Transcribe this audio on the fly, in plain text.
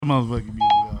Motherfucking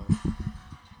music.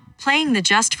 Playing the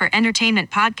Just for Entertainment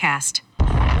podcast.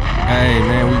 Hey,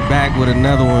 man, we back with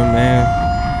another one,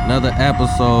 man. Another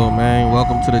episode, man.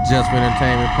 Welcome to the Just for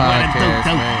Entertainment podcast,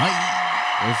 man.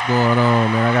 What's going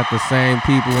on, man? I got the same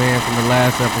people in from the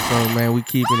last episode, man. We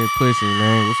keeping it pushing,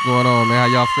 man. What's going on, man?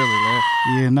 How y'all feeling, man?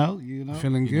 You know.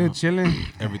 Feeling good, chilling.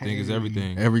 Everything is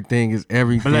everything. Everything is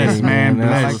everything, Bless, man.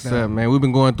 That's Bless. what's up, man. We've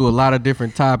been going through a lot of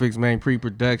different topics, man.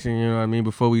 Pre-production, you know what I mean?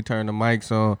 Before we turn the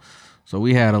mics on. So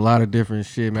we had a lot of different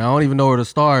shit, man. I don't even know where to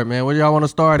start, man. Where y'all want to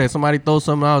start at? Somebody throw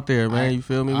something out there, man. You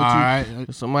feel me? All right.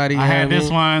 Somebody. I had this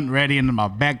one. one ready in my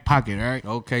back pocket, right?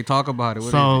 Okay, talk about it. What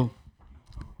is So,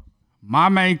 my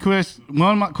main question,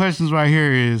 one of my questions right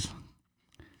here is,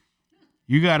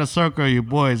 you got a circle of your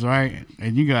boys, right?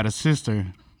 And you got a sister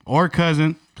or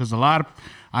cousin, because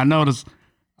I notice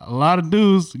a lot of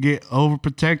dudes get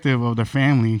overprotective of their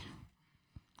family.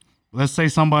 Let's say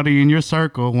somebody in your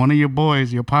circle, one of your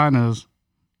boys, your partners,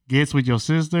 gets with your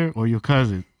sister or your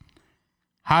cousin.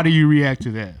 How do you react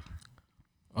to that?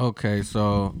 Okay,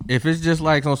 so if it's just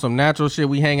like on some natural shit,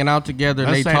 we hanging out together,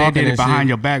 and Let's they say talking they did and it behind shit.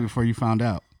 your back before you found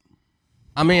out.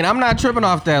 I mean, I'm not tripping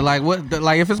off that. Like,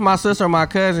 like if it's my sister or my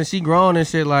cousin, she grown and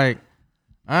shit. Like,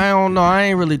 I don't know. I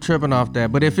ain't really tripping off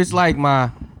that. But if it's like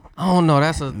I don't know. It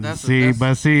depends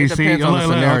on the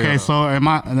scenario, okay. though. So in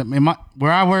my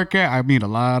where I work at, I meet a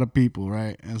lot of people,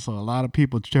 right? And so a lot of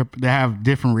people they have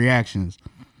different reactions.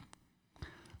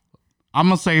 I'm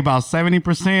gonna say about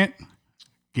 70%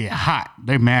 get hot.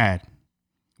 They mad.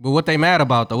 But what they mad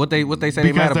about though? What they say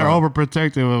they mad Because they're about?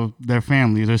 overprotective of their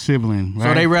family, their sibling. Right?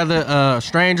 So they rather a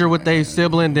stranger with their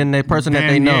sibling than the person that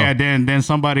they know. Yeah, then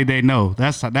somebody they know.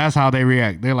 That's how they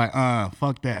react. They're like,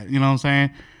 fuck that. You know what I'm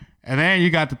saying? And then you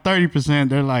got the 30%.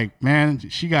 They're like, man,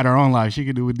 she got her own life. She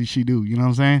can do what she do. You know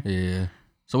what I'm saying? Yeah.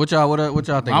 So what y'all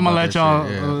think? I'm gonna let y'all,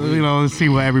 Yeah. see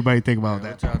what everybody think about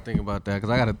that. What y'all think about that? Because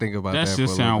I got to think about that. That for a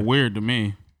just little sound bit. weird to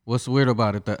me. What's weird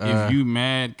about it? If you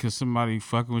mad because somebody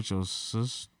fucking with your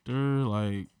sister,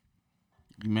 like,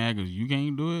 you mad because you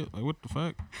can't do it? Like, what the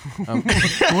fuck?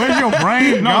 Where's your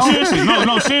brain? No, seriously.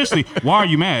 No, seriously. Why are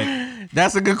you mad?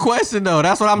 That's a good question though.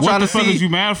 That's what I'm What trying the to fuck see. is you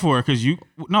mad for? Because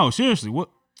no, seriously. What?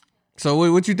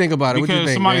 So what you think about it? What you Because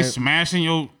think, somebody's man? smashing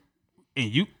your, and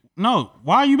you, no,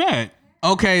 why are you mad?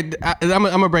 Okay, I'm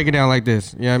gonna break it down like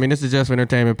this. Yeah, I mean, this is Just for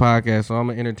Entertainment podcast, so I'm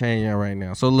gonna entertain y'all right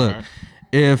now. So look, Right.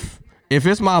 if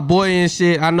it's my boy and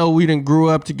shit, I know we done grew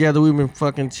up together. We've been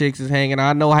fucking chicks is hanging.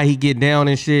 I know how he get down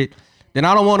and shit. Then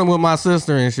I don't want him with my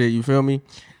sister and shit. You feel me?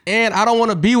 And I don't want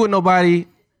to be with nobody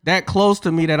that close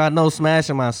to me that I know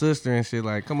smashing my sister and shit.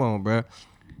 Like, come on, bro.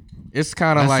 It's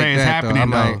kind of Let's like say it's that happening though.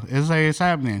 I'm though. like, Let's say it's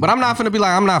happening. but I'm not finna be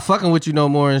like, I'm not fucking with you no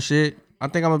more and shit. I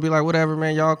think I'm gonna be like, whatever,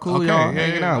 man. Y'all cool, Okay, y'all yeah,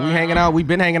 hanging yeah, out. We hanging out. We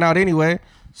been hanging out anyway.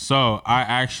 So I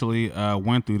actually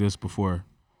went through this before.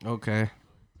 Okay.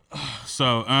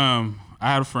 So I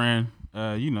had a friend.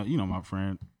 You know my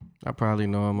friend. I probably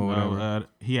know him or whatever.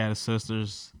 He had his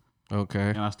sisters, Okay.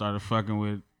 and I started fucking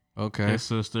with Okay. his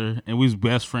sister, and we was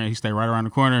best friends. He stayed right around the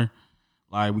corner.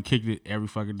 Like, we kicked it every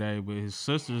fucking day. But his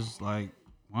sisters, like,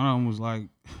 one of them was like,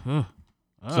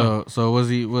 So was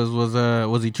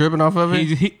he tripping off of it?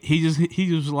 he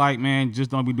just like, man, just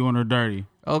don't be doing her dirty.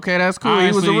 Okay, that's cool. He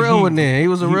was a Honestly, real one then. He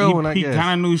was a real one, I He guess.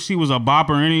 kind of knew she was a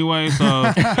bopper anyway, so no,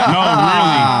 really,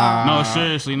 no,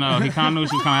 seriously, no. He kind of knew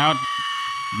she was kind of out.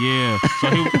 Yeah, so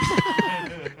he.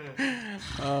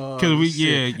 Cause we,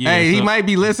 yeah. Hey, he so might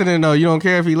be listening though. You don't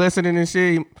care if he listening and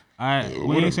shit.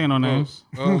 we ain't saying no names.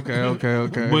 Okay.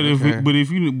 But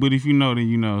if you know, then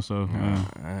you know. So.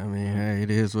 I mean, hey, it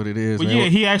is what it is. But man. yeah,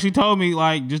 he actually told me,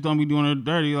 like, just don't be doing her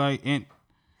dirty. Like, and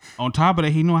on top of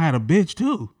that, he knew I had a bitch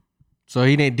too. So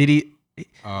he didn't. Did he?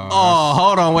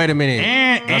 Hold on, wait a minute.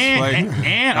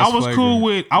 And I was flagrant. cool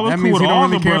with that means he all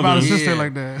don't the really care about his brothers. sister Yeah.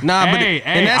 like that. Nah, but Hey,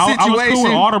 in that I was cool with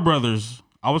situation. all the brothers.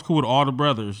 I was cool with all the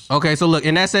brothers. Okay, so look,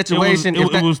 in that situation,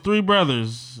 It was three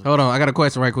brothers. hold on, I got a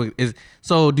question right quick.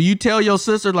 So do you tell your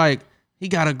sister like he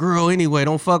got a girl anyway,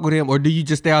 don't fuck with him, or do you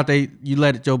just stay out there, you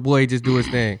let your boy just do his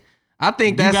thing? I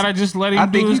think You that's. gotta just let him I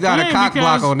do think his you got a thing cock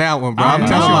block because- on that one, bro. I I'm know.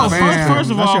 telling your you. fam.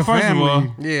 First of That's all, your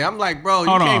family. Yeah, I'm like, bro, you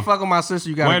Hold can't on. fuck with my sister.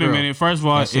 You got Wait a a girl. minute. First of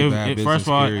all, That's a bad business,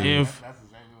 period.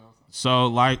 so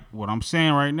like what I'm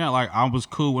saying right now, like I was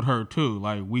cool with her too.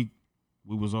 Like we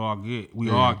was all good. We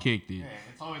all kicked it.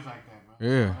 It's always like that, bro.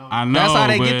 Yeah, I know. that's how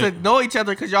they but, get to know each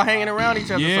other because y'all hanging around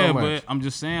each other Yeah, so much. but I'm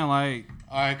just saying, like,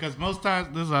 All right, because most times,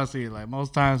 this is how I see it. Like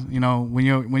most times, you know, when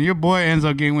your boy ends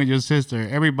up getting with your sister,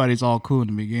 everybody's all cool in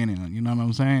the beginning. You know what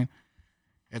I'm saying?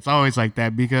 It's always like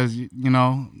that because you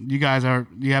know you guys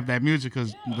you have that music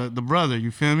because the brother. You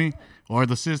feel me? or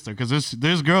the sister, because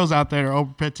there's girls out there that are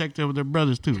overprotective of their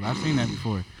brothers too. I've seen that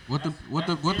before. What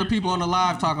the people on the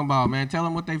live talking about, man? Tell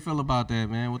them what they feel about that,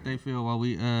 man. What they feel while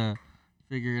we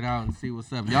figure it out and see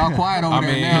what's up. Y'all quiet over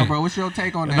there now, bro. What's your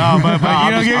take on that? No, but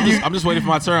I'm just waiting for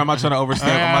my turn. I'm not trying to overstep.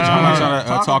 I'm not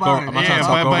trying to talk over. I'm not trying to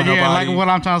talk over nobody. Like what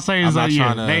I'm trying to say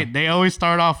is they always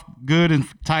start off good and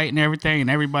tight and everything, and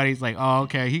everybody's like, oh,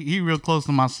 okay, he real close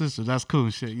to my sister. That's cool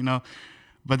shit, you know.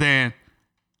 But then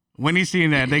when he's seeing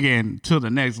that they getting to the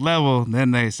next level, then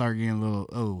they start getting a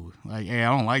little, like, hey,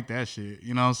 I don't like that shit.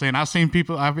 You know what I'm saying?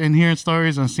 I've been hearing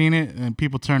stories and seen it, and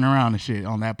people turn around and shit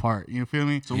on that part. You feel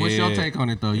me? So what's your take on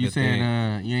it, though? You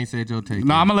saying you ain't said your take.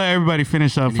 No, I'm going to let everybody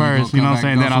finish up first. You know what I'm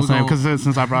saying? Then I'll say, because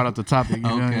since I brought up the topic. You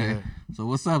know? So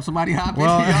what's up? Somebody hop in.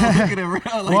 Y'all looking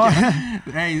around like,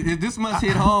 hey, this must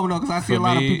hit home, though, because I see a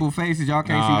lot of people's faces. Y'all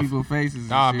can't see people's faces.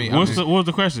 Nah, what was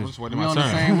the question? We on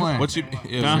the same one. What you?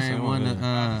 The same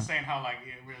one. Saying how, like,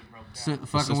 it really broke down.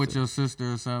 Fucking with your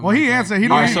sister or something. Well, he answered. He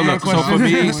didn't answer the question. So for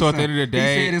me, so at the end of the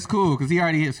day, he said it's cool because he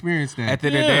already experienced that. At the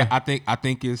end of the day, I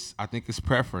think it's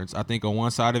preference. I think on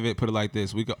one side of it, put it like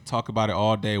this: we could talk about it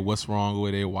all day. What's wrong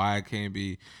with it? Why it can't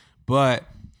be? But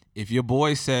if your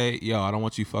boys say, "Yo, I don't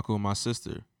want you fucking with my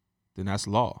sister," then that's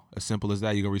law. As simple as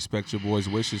that. You gonna respect your boy's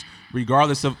wishes,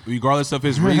 regardless of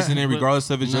his reasoning, regardless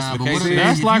of his justification.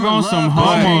 That's like on some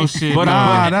homo shit.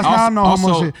 Nah, that's not no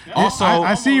homo shit. Also,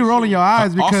 I see you rolling your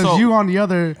eyes because you on the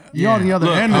other end of it. What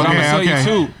I'm gonna tell you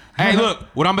too. Hey, look,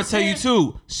 what I'm gonna tell you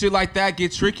too. Shit like that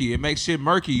get tricky. It makes shit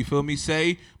murky. You feel me?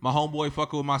 Say my homeboy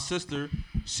fucking with my sister,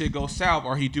 shit go south,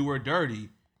 or he do her dirty.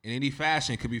 In any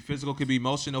fashion, could be physical, could be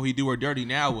emotional. He do her dirty.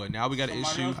 Now what? Now we got an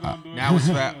issue. Now it's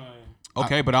fat.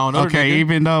 Okay, but I don't know. Okay,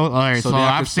 even though, all right, so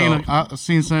I've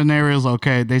seen scenarios.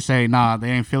 Okay, they say nah,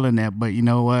 they ain't feeling that, but you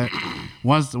know what?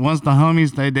 Once the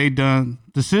homies they done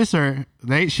the sister,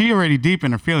 she already deep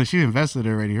in her feelings. She invested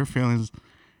already her feelings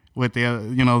with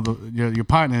the your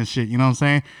partner and shit. You know what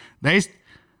I'm saying?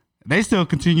 They still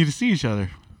continue to see each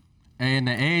other. And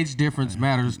the age difference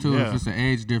matters too. Yeah. If it's an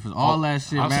age difference, all that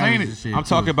shit matters. And shit I'm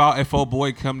talking about if old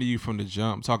boy come to you from the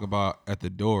jump. I'm talking about at the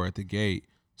door, at the gate.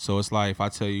 So it's like if I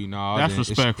tell you nah, that's then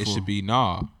respectful. It should be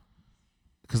nah.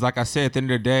 Because like I said, at the end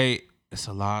of the day, it's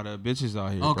a lot of bitches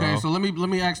out here. Okay, bro. so let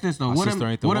me ask this though. My What sister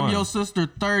ain't if the one. your sister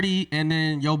 30 and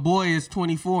then your boy is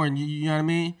 24 and you know what I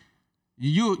mean?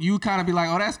 You kind of be like,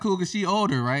 oh, that's cool because she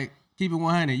older, right? Keep it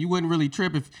 100. You wouldn't really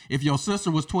trip if your sister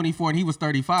was 24 and he was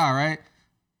 35, right?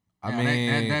 I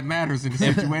mean, that matters in the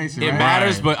situation. It right?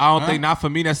 matters, but I don't think not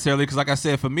for me necessarily. Because like I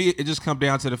said, for me, it just comes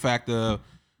down to the fact of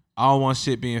I don't want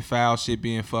shit being foul, shit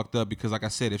being fucked up. Because like I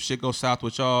said, if shit goes south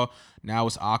with y'all, now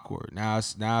it's awkward. Now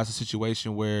it's a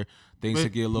situation where things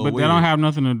could get a little weird. But that don't have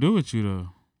nothing to do with you though.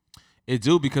 It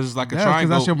do because it's like a Yeah,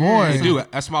 triangle. that's your boy. It do.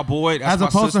 That's my boy. That's As my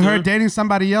opposed sister. to her dating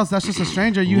somebody else, that's just a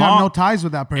stranger. You have no ties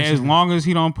with that person. As long as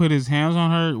he don't put his hands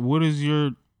on her, what is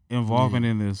your involvement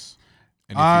in this?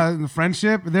 The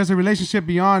friendship. There's a relationship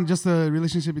beyond just a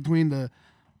relationship between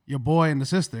your boy and the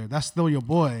sister. That's still your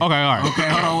boy. Okay, all right. Okay,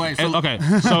 hold on,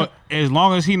 wait. So as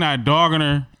long as he not dogging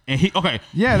her, and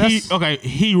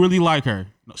he really like her.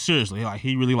 No, seriously, like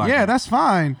he really like her. Yeah, that's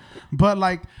fine. But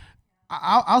like,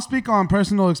 I'll speak on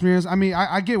personal experience. I mean,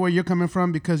 I get where you're coming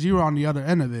from because you were on the other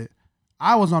end of it.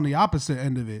 I was on the opposite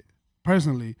end of it,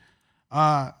 personally.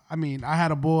 I mean, I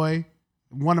had a boy,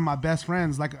 one of my best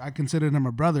friends, like I considered him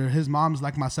a brother. His mom's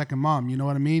like my second mom. You know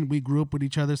what I mean? We grew up with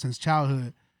each other since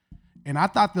childhood. And I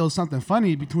thought there was something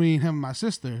funny between him and my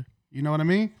sister. You know what I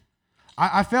mean?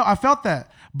 I felt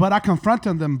that. But I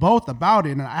confronted them both about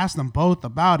it and I asked them both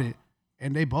about it.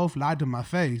 And they both lied to my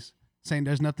face, saying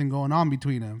there's nothing going on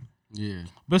between them. Yeah.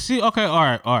 But see, okay, all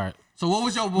right. So what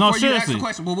was your No, you ask the seriously.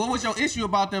 question? Well, what was your issue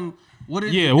about them? What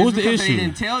was the because issue? They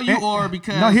didn't tell you, or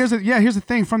because No, here's the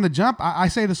thing. From the jump, I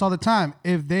say this all the time.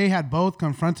 If they had both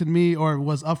confronted me or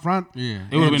was upfront,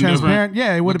 It would've been transparent, different.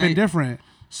 yeah, it would have been different.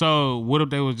 So what if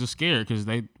they was just scared because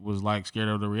they was like scared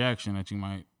of the reaction that you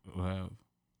might have?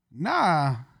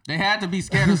 Nah. they had to be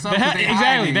scared of something.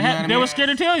 Exactly. They were scared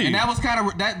to tell you. And that was kind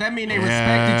of that mean they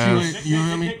respected you. You know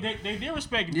what I mean? They did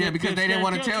respect you. Yeah, because they didn't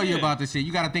want to tell you about this shit.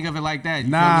 You got to think of it like that.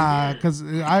 Nah, because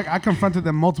I confronted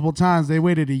them multiple times. They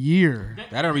waited a year.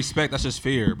 That ain't respect. That's just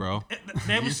fear, bro.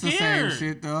 They were It's the same scared.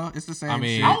 shit, though. It's the same I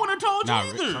mean, shit. I wouldn't have told you Nah,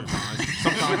 either.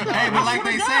 sometimes. Hey, but like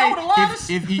they swear to God, I would've lied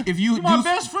say, to if you you do, my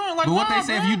best friend, like, but what nah, they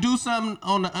say, if man. you do something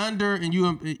on the under and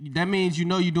that means you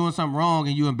know you're doing something wrong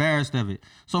and you embarrassed of it.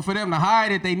 So for them to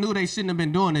hide it, they knew they shouldn't have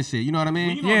been doing this shit. You know what I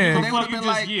mean? You know, Yeah. so they they would've would been have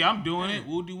like- yeah, I'm doing it.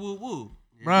 Woo de woo woo.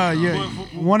 Bro,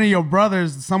 one of your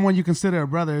brothers, someone you consider a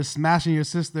brother, is smashing your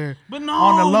sister But no,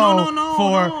 on the low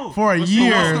no. for a But so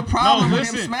year. What's the problem No, with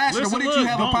him listen, smashing? Or listen, what did look, you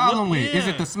have a don't problem look- with? Is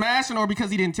yeah. it the smashing or because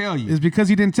he didn't tell you? It's because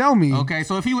he didn't tell me. Okay,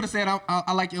 so if he would have said,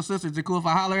 I like your sister, is it cool if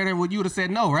I holler at her? Well, you would have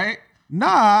said no, right?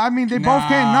 Nah, I mean they both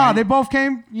came. Nah. They both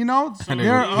came. You know, he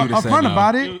they're would've said upfront no.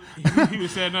 about it. He would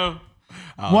said no.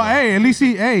 Well, hey, at least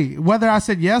whether I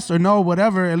said yes or no,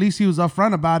 whatever, at least he was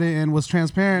upfront about it and was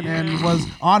transparent and was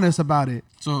honest about it.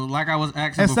 So like I was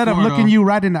asking Instead of before, looking though, you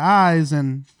right in the eyes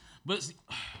and But see,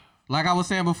 like I was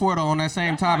saying before though, on that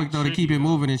same topic though, to keep it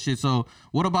moving and shit. So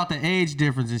what about the age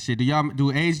difference and shit?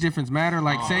 Do age difference matter?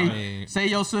 Like say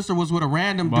your sister was with a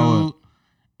random dude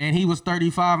and he was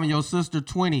 35 and your sister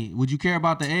 20. Would you care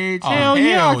about the age? hell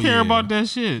yeah, I hell care yeah. about that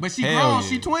shit. But she Hell grown, yeah.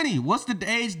 she 20. What's the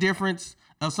age difference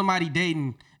of somebody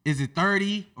dating? Is it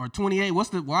 30 or 28?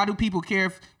 Why do people care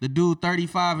if the dude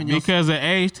 35 and your Because the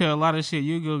age tell a lot of shit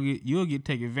you'll get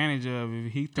taken advantage of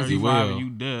if he 35 and you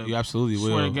dub. You absolutely will.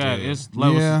 Swear to God, yeah. it's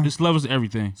levels. Yeah. It's levels to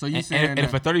everything. So you And, saying and if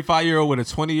a that- 35-year-old with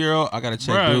a 20-year-old, I gotta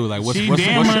check, Bruh, dude. Like, what's she what's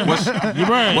damn what's, near- what's, You're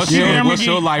right. what's She your damn what's near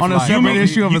your get- life on a like? separate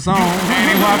issue of its own.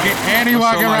 And he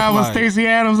walking your around life with like? Stacey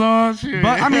Adams on. Shit.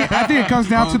 But I mean, I think it comes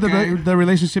down to Okay. the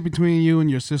relationship between you and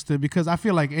your sister, because I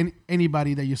feel like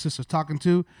anybody that your sister's talking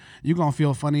to, you're gonna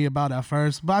feel funny about at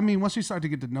first. But I mean, once you start to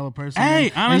get to know a person, Hey,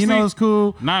 and honestly, you know it's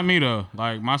cool. Not me though.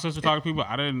 Like my sister talking to people,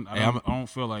 I don't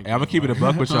feel like. Hey, I'm gonna keep it a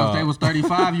buck with so if they y'all. was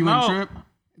 35, you wouldn't No.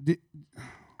 trip?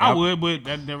 I would, but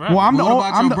that. Well, I'm the What old.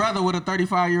 about I'm your the, brother with a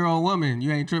 35-year-old woman?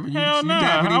 You ain't tripping. You Hell nah.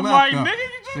 dapping him I'm up, like, though. nigga, you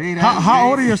just. See, how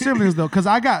old are your siblings though? Because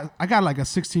I got like a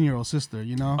 16-year-old sister.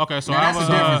 You know. Okay, so Now, I that's was.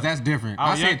 a difference. That's different.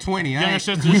 I young- said 20. I Younger ain't,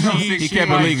 sister, you know, she 16. kept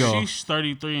it like, legal. She's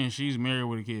 33 and she's married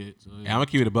with a kid. So, Yeah, I'm yeah. gonna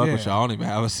keep it a buck with Yeah. y'all. I don't even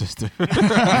have a sister.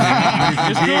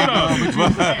 It's cool though.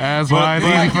 That's why it's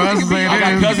but- easy for us to say I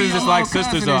got this. cousins just like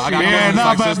sisters though. I got Yeah, cousins no,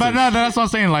 like but sisters. no, that's what I'm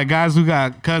saying. Like guys who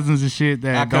got cousins and shit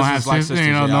that Got don't have cousins like sisters, sisters,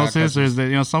 you know, yeah, I no got sisters. cousins. That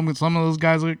you know, some of those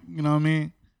guys are, you know what I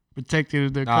mean, protected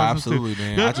of their Nah, cousins. absolutely, too.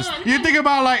 man. I just- you think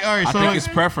about like, all right, I so think like, it's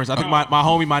preference. I think my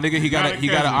homie, my nigga, he gotta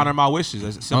cousin. honor my wishes.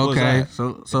 As simple Okay, as that.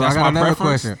 so If I that's got my another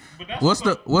preference, question.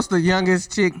 What's the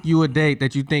youngest chick you would date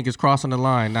that you think is crossing the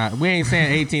line? Now, we ain't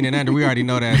saying 18 and under. We already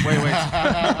know that. Wait.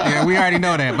 Yeah, we already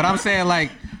know that. But I'm saying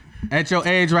like, at your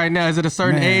age right now, is it a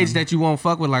certain Man. age that you won't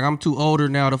fuck with? Like I'm too older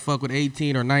now to fuck with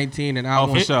 18 or 19, and I Oh,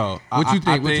 want. for sure. What you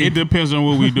think? What It depends on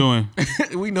what we doing.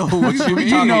 we know what you you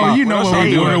talking know- about. you know else what are we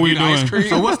doing? What are we Eating ice doing? cream?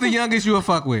 So what's the youngest you would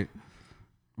fuck with?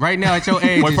 Right now at your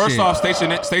age. Well, and first shit. off, state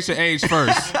your age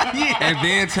first, and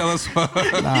then tell us what. You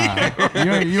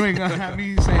ain't gonna have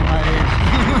me say my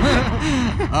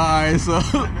age. All right, so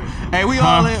hey, we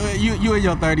all you in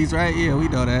your 30s, right? Yeah, we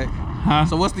know that. Huh?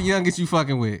 So what's the youngest you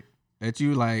fucking with? That you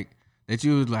was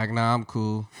like, nah, I'm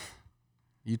cool.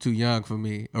 You too young for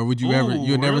me. Or would you ever? Ooh,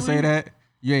 You'd never really? say that.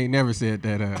 You ain't never said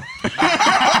that. That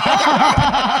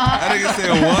nigga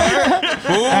said what?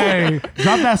 Who? Hey,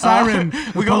 drop that siren,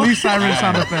 the police siren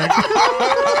sound effect.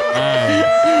 Hey,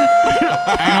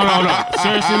 hold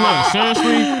on.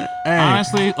 Seriously,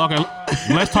 honestly, okay.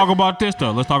 Let's talk about this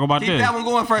though. Let's talk about Keep this. that one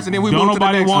going first, and then we Don't move to the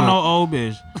nobody next want one. no old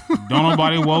bitch. Don't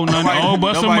nobody want nothing old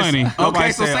but some money.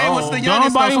 Okay, so say what's the Don't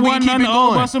youngest though, nobody so we can want keep nothing it old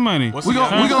going. but some money. What's We the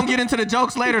gonna youngest? get into the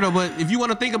jokes later though, but if you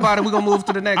want to think about it, we're gonna move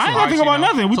to the next I ain't one. gonna think about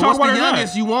nothing. We So talk what's about the it now.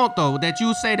 youngest you want though that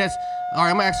you say that's all right?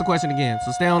 I'm gonna ask the question again.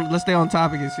 So let's stay on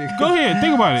topic and shit. Go ahead,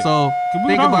 think about it. So Can we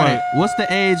think talk about about it. What's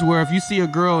the age where if you see a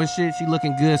girl and shit, she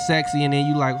looking good, sexy, and then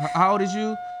you like, how old is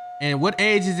you? And what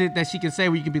age is it that she can say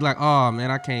where you can be like, oh man,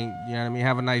 I can't, you know what I mean?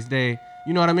 Have a nice day.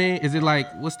 You know what I mean? Is it like,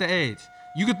 what's the age?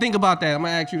 You could think about that. I'm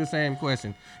gonna ask you the same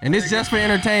question. And it's just for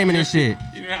entertainment and shit.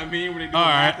 You know what I mean? When they do All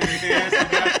right. Okay,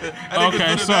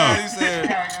 so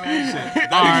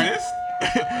all right.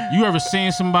 You ever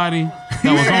seen somebody that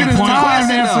was on his point? time.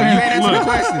 You ain't answer the Look.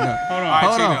 question though. Hold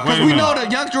Hold on. Wait Because a we minute. know the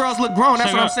young girls look grown.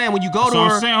 That's Check what I'm out- saying. When you go to So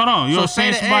her. I'm saying, hold on. You so ever say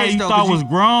seen the somebody age, you though, thought 'cause was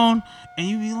grown, and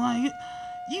you be like,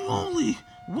 you only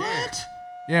what?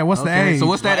 Yeah, what's the Okay, age? so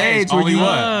what's that age where Only you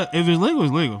what? If it's legal,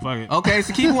 it's legal. Fuck it. Okay,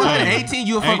 so keep one. 18,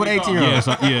 you a fuck with 18-year-olds.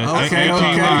 Yeah, yeah. Okay, 18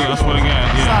 okay. legal. I swear to God.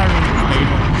 Yeah.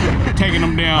 Siren. Taking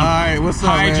them down. All right, what's up,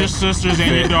 Hide man? your sisters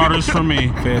and your daughters from me.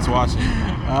 Feds watching.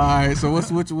 All right, so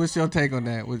what's your take on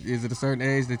that? Is it a certain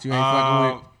age that you ain't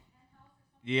fucking with?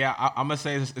 Yeah, I'm gonna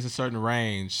say it's a certain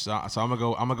range. So I'm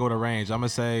gonna go to range. I'm gonna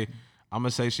say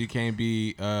she can't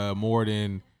be more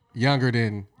than. Younger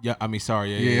than Yeah, I mean,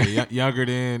 sorry, yeah. Younger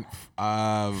than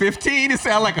 15? It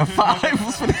sound like a 5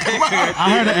 was finna come out. I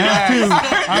heard an S too.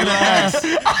 I heard an S.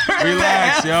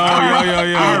 Relax, yo. I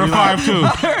heard a 5 too. I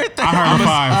heard a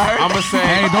 5. I'm gonna say.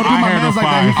 Hey, don't do I my heard hands a like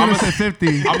that. He five. could have said 50.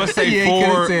 I'm gonna say Yeah, he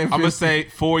could've 4. said I'm gonna 50. say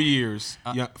 4 years.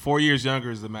 4 years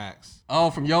younger is the max. Oh,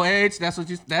 from your age? That's what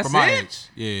you. That's For my it. age.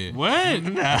 Yeah.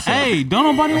 What? Hey,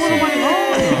 don't nobody want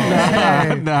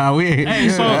nobody old. Nah, we ain't. Hey,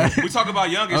 so We talk about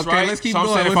youngest, Okay, right? let's keep so I'm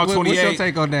going. saying if I'm What's your 28,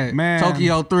 take on that, Man.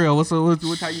 Tokyo Thrill. What's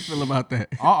how you feel about that?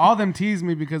 All them tease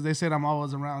me because they said I'm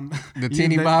always around The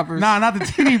teeny boppers? Nah, not the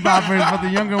teeny boppers, but the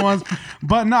younger ones.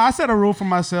 But no, I set a rule for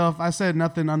myself. I said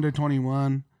nothing under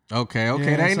 21. Okay, Yeah,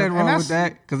 there ain't so- nothing and wrong with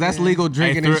that because that's legal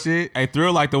drinking and shit. Hey,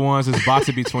 Thrill like the ones that's about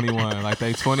to be 21. Like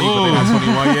they 20, but they not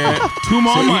 21 yet. 2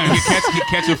 more So months. he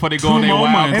catch it before they go on 2 their more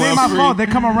wild. months. It ain't club my spree. fault. They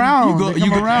come around. They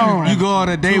come around. You go on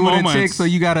a date 2 with a more chick, months. so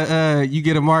you gotta you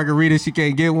get a margarita, she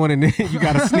can't get one, and then you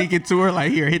gotta sneak it to her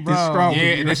like here, hit this Bro. straw. Yeah,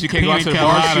 and then she can't go out to the Pina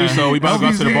bar colada. shoot, so we about to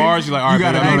go to the LBZ. bars. You're like, all right, You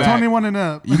gotta baby, I'm hey, Hey, back. 21 and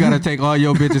up. You gotta take all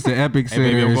your bitches to Epic Center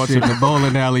baby, I'm and going shit, to- the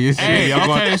bowling alley and shit. Hey, I'm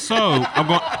going- okay, so I'm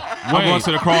going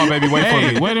to the crawl, baby. Wait for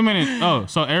hey, me. wait a minute. Oh,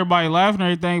 so everybody laughing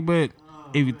and everything, but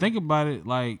if you think about it,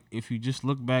 like if you just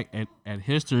look back at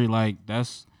history, like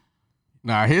that's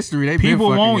Nah, history, they people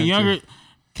been fucking want them younger chicks.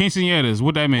 quinceañeras.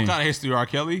 What that mean? What kind of history, R.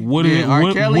 Kelly? What is Yeah, R.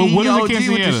 what, Kelly, what is a OG with the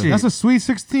quinceañera? shit. That's a sweet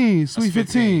 16, sweet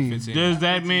 15. 15. Does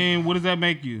that mean what does that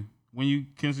make you when you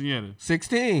quinceañera?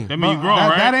 16. That mean you grown, that,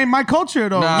 right? that ain't my culture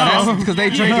though. Nah, that's because they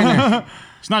drinking there.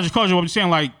 It's not your culture. What I'm saying,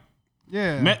 like,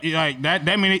 Yeah. like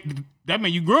that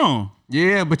mean you grown,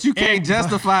 Yeah, but you can't Hey,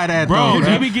 justify that, bro. though.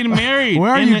 They be getting married.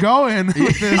 Where are in you the- going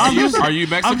with this? I'm just, Are you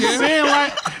Mexican? I'm just saying,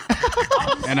 like,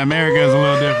 And America is a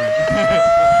little different.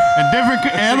 In different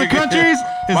other countries,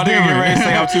 it's My nigga get ready different. to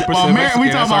say I'm 2% Well, Mexican. we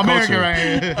talking That's about our America culture. right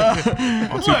here.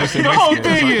 I'm 2% the whole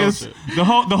Mexican. That's thing our is culture. the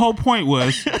whole point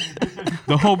was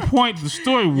the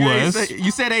story Yeah, was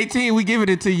you said 18, we giving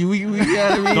it to you. We I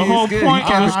mean, the whole it's good. point You of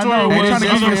can't- the I story know, was we're trying to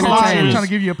give other you a slide. We're cultures trying to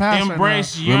give you a pass right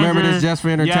embrace now. younger. Remember, this just for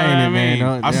you know what I entertainment, man. mean?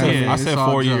 Don't- I said Yeah, I it's said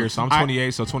all 4 jokes. years, so I'm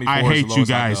 28, so 24 I is hate the you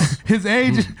lowest I guys. go.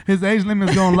 His age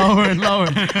limit's going lower and lower.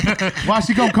 Why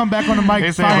she gonna come back on the mic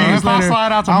They 5 say, years if I later?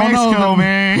 slide out to I don't know, Mexico, them-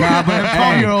 man. Nah, but them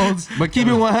 12-year-olds. But keep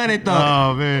it 100 though.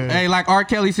 Oh, man. Hey, like R.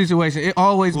 Kelly situation, it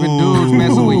always been dudes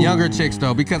messing with younger chicks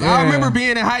though. Because I Yeah. remember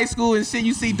being in high school and shit.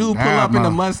 You see dude pull Nah, up in the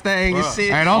bro. Mustang and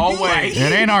shit. Hey, don't- Always.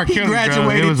 It ain't R. He Kelly, bro.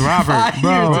 graduated It was Robert. 5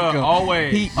 Bro. years Bro, ago.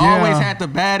 always. He Yeah. always had the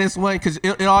baddest one because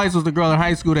it always was the girl in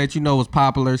high school that you know was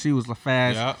popular. She was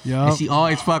fast, Yup. Yup. and she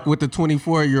always fucked with the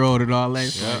 24-year-old and all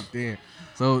that shit. Yup. Like, damn.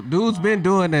 So dudes been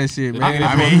doing that shit, man. nigga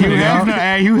I mean,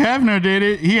 Hugh Hefner did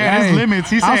it. He had Hey, his limits.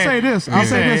 He said, I'll say this. I'll he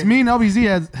say said- this. Me and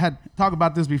LBZ had talked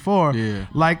about this before. Yeah.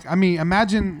 Like, I mean,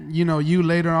 imagine, you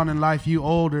later on in life, you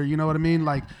older, you know what I mean?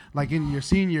 Like in your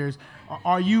seniors,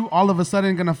 are you all of a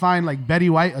sudden gonna find like Betty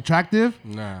White attractive?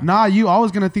 Nah. You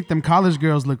always gonna think them college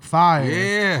girls look fire.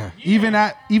 Yeah. Even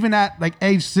at like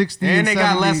age 60. And they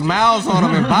got 70. less mouths on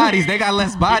them and bodies. They got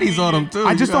less bodies on them too.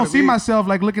 I just You know don't what see mean? myself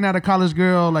like looking at a college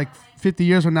girl like 50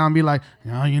 years from now and be like,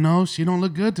 she don't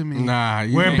look good to me. Nah,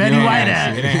 you Where ain't- Betty you ain't White got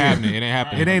at? shit. It ain't happening. It ain't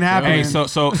happening. It ain't happening. Hey,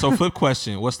 so flip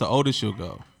question. What's the oldest you'll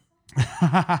go?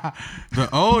 The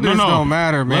oldest don't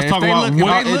matter, man. Let's talk If they about look-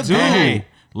 what if they look do. good. Hey,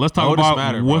 let's talk Oldest about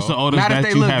matter, what's bro. the oldest Not if that they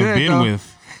you look have good, been though.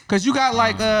 with. Cause you got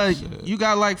like you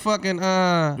got like fucking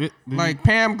like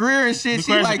Pam Grier and shit. The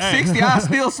She question- like hey. 60. I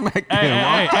still smack them.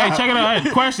 Hey, check it out. Hey,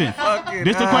 question. Fucking,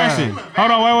 This the question.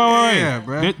 Hold on, wait. Yeah,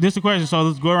 bro. This the question. So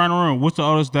let's go around the room. What's the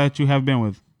oldest that you have been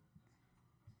with?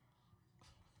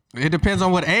 It depends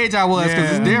on what age I was,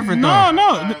 cause it's different No,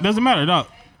 though. it doesn't matter. No.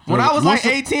 When I was What's like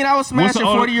the- 18, I was what's the smashing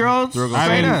older- 40-year-olds. They're gonna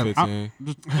Straight say up. 15.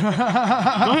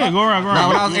 Go ahead, go around. Nah,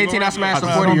 when I was 18, I smashed a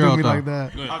Don't do 40-year-old me though. like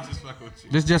that.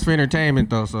 This just for entertainment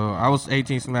though. So I was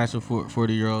 18 smashing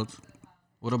 40-year-olds.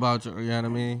 What about you? You know what I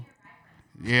mean?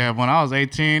 Yeah, when I was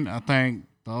 18, I think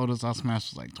the oldest I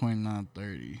smashed was like 29,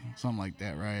 30, something like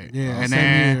that, right? Yeah, and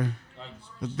same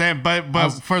then, here. but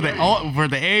for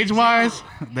the age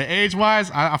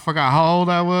wise, I forgot how old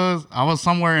I was. I was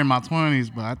somewhere in my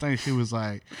 20s, but I think she was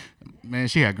like, man,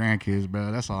 she had grandkids,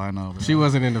 bro. That's all I know. Bro. She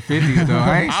wasn't in the 50s though.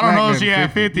 I ain't I don't know if smacked she nothing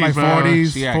had 50. 50s, Like bro.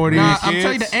 40s, She had 40s. Nah, Kids. I'm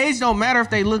telling you, the age don't matter if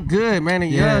they look good, man,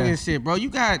 and young Yeah. and shit, bro. You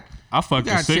got I fucked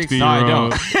You a got chicks- 60 No, I year don't.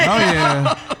 old. Oh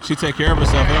yeah. She take care of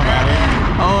herself. It don't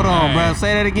matter. hold on, Hey. bro.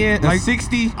 Say that again. Like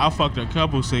 60. I fucked a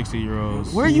couple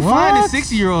 60-year-olds Where you What? finding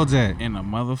 60-year-olds at? in a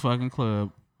motherfucking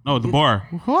club. No, the bar.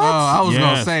 What? Oh, I was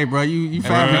gonna Yes. say, bro, you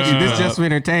bro, fabricated this yeah. just for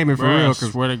entertainment for Bro, real. I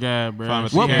 'Cause swear to God, bro. Fine,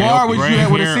 She what had bar was gray you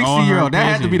at with a hair on her 60-year-old? That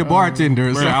had to be the pussy. bartender.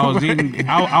 or Bro, I was something. eating.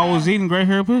 I was eating gray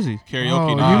hair pussy. Karaoke Oh,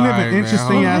 you night. live Alright, an man.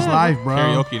 interesting ass Yeah. life, bro.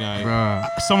 Karaoke night. Bruh.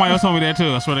 Somebody else told me that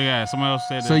too. I swear to God. Somebody else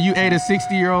said that. So you ate a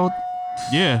 60-year-old?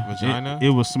 yeah, Vagina? It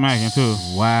was smacking too.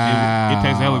 Wow. It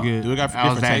tastes hella good. Do we got That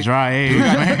was different that taste? dry age,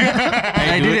 man.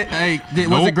 Hey, do did it. it? Hey, was it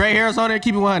Nope. gray hairs on there?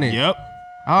 Keep it 100. Yep.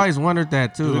 I always wondered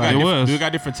that too. Like, was. Do it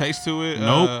got different taste to it?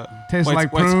 Nope. Tastes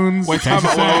like prunes. Wait, time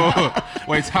out. Whoa.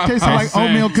 Wait, time Tastes out. like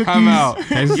oatmeal cookies. Time out.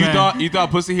 Tastes the same. You thought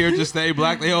pussy here just stayed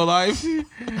black their whole life?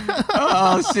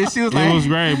 oh shit, she was like, It was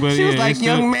great, but she was yeah, like, it's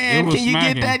still- young it man, was can you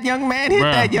smacking. get that young man? Hit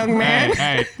Bruh. that young man.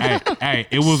 Hey,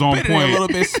 it was on Spit it a little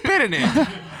point. bit. Spit in it.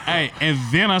 Hey, and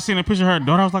then I seen a picture of her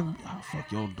daughter. I was like, oh,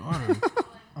 fuck your daughter.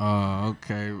 Oh,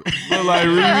 okay. Look like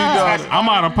Riri daughter. I'm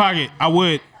out of pocket. I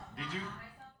would.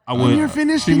 I When you're would.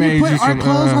 finished, She can made you put you our some,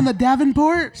 clothes on the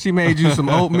Davenport? She made you some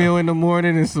oatmeal in the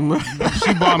morning and some.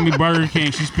 She bought me Burger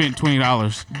King. She spent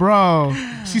 $20. Bro,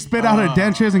 she spit out her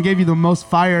dentures and gave you the most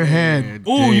fire head.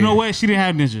 Oh, you know what? She didn't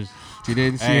have dentures. She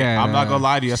didn't. She Hey, had, I'm not gonna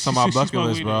lie to you. That's on my she bucket smoked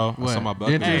list, weed. bro. That's on my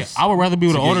bucket Hey, Hey, list. I would rather be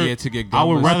with an older. to get I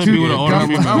would gumless. rather To be with get an older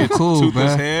gumless. female. I'm cool,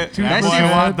 Toothless man. head. That Boy, shit,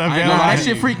 what the I ain't hell? gonna lie, that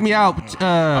shit freaked me out.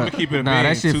 I'ma keep it a nah, bean,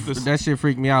 that shit, toothless. that shit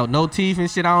freaked me out. No teeth and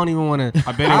shit. I don't even want to.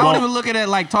 I bet it don't won't. even look at it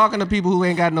like talking to people who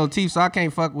ain't got no teeth. So I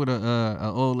can't fuck with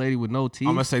a old lady with no teeth.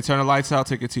 I'm gonna say turn the lights out,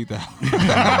 take your teeth out. you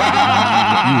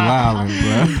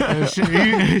wildin',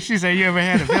 bro. she said, "You ever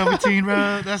had a Velveteen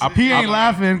rub?" That's He ain't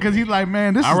laughing because he's like,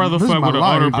 man, this I'd is rather this is fuck my with an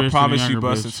life. older bitch. I promise than a you younger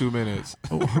bust in bitch. 2 minutes.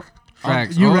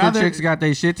 Facts. You Older rather- chicks got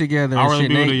their shit together I'd and rather shit.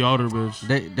 be with a They, older bitch.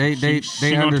 they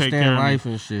She gonna take care understand of me. life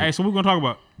and shit. Hey, so we're gonna talk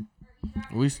about.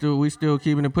 We still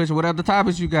keeping it pushing. What other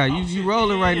topics you got? You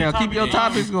rolling right now. Keep your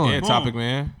topics going. Yeah, topic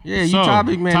man. Yeah, you So,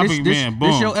 topic man. topic This man,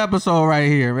 boom. your episode right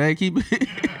here, man. Keep it.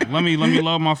 Let me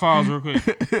load my files real quick.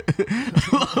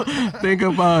 Think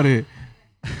about it.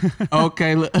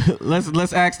 Okay,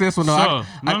 let's ask this one though. So,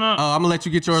 no. I'm gonna let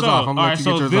you get yours So, off. I'm all gonna right, let you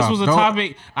so get yours this off. was a Don't-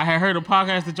 topic I had heard a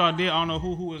podcast that y'all did. I don't know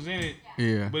who was in it.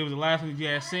 Yeah. But it was the last one that you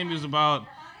had sent me. It was about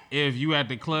if you at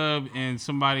the club and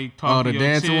somebody Oh, talk the to your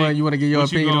dancing chick, one? You wanna get your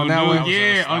what you opinion on gonna that do? one?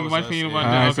 Yeah, That I'll give was my us, opinion yeah. about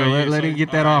All that. right, Okay, so yeah, let him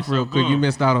get that all off right, real so quick. You boom.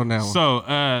 missed out on that one.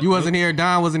 So You wasn't here.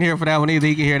 Don wasn't here for that one either.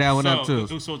 He can hear that one up too.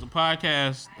 So it's a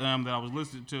podcast that I was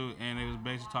listening to, and it was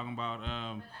basically talking about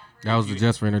That was the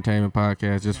Just for Entertainment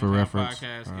podcast, just for Entertainment reference.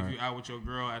 podcast. All If right. you're out with your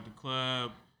girl at the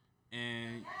club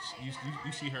and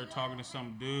you see her talking to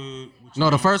some dude. what you No,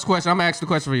 the gonna- first question, I'm gonna ask the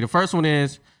question for you. The first one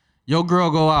is, your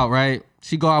girl go out, right?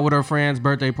 She go out with her friends,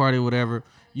 birthday party, whatever.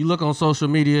 You look on social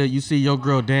media, you see your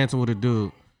girl dancing with a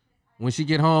dude. When she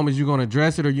get home, is you gonna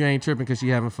address it or you ain't tripping because she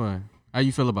having fun? How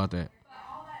you feel about that?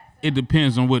 It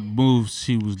depends on what moves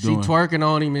she was She doing. twerking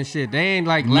on him and shit. They ain't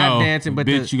like lap dancing, but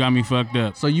bitch, you got me fucked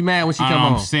up. so you mad when she come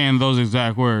I'm home? saying those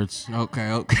exact words.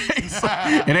 Okay. So,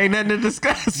 it ain't nothing to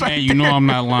discuss. Right Man, you know I'm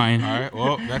not lying. All right.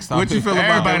 Well, next time. What you feel about that?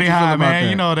 Everybody What you feel hot, about man. that?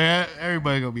 You know that.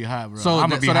 Everybody gonna be hot, bro. So I'm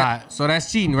gonna be hot. so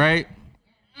that's cheating, right?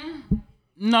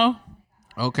 No.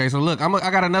 Okay, so look, I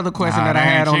got another question Nah, that I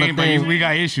had ain't on the cheating, but thing. we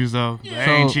got issues though. They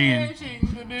So- ain't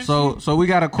cheating. So we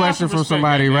got a question from respect,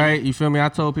 somebody, goddamn it. right? You feel me? I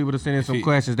told people to send in some he-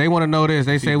 questions. They want to know this.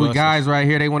 They say we busts guys right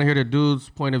here. They want to hear the dudes'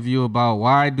 point of view about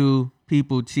why do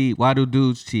people cheat? Why do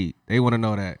dudes cheat? They want to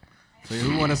know that. So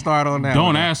we want to start on that. Don't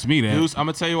one. ask me that. Dudes, I'm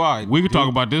gonna tell you why. We could talk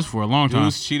about this for a long time.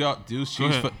 Dudes cheat up. Dudes cheat.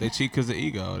 ahead. They cheat because of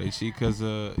ego. They cheat because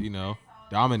of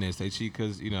dominance. They cheat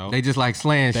because They just like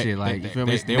slaying shit. Like you feel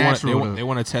me? It's They want natural. they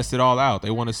want to test it all out. They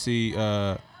want to see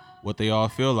what they all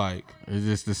feel like. It's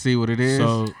just to see what it is.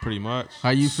 So Pretty much.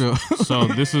 how you feel? so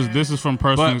this is from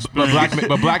personal But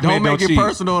experience. black men don't make don't it cheat.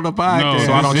 personal on the no, podcast.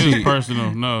 So I don't this is cheat.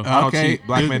 personal. No. I don't Okay. cheat.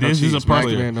 Black men don't This cheat. is a It's very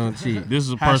person- clear. Man, don't cheat. This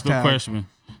is a personal Hashtag. question.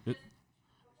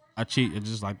 I cheat. It's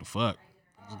just like the fuck.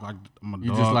 It's just like I'm a dog.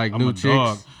 You just like I'm new a chicks?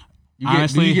 dog. You get, do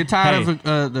Honestly, you get tired hey,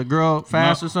 of the girl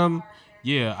fast No. or something?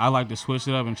 Yeah, I like to switch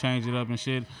it up and change it up and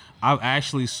shit. I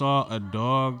actually saw a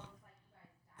dog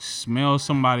smell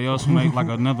somebody else when like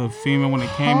another female when it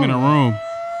came in a room.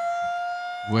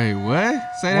 Wait, what?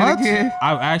 Say What? that again.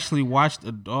 I've actually watched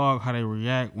a dog how they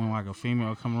react when like a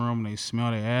female come in the room and they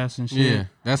smell their ass and shit. Yeah,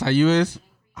 that's how you is.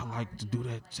 I like to do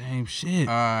that same shit,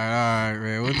 All right,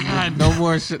 man. God. No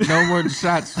more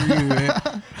shots for you, man.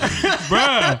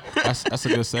 bruh. That's a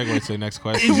good segue to the next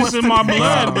question. It's just in my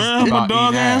blood, bruh. I'm a About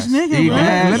dog eating ass ass. nigga, Eating bruh.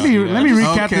 ass. Let me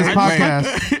recap Okay, this wait.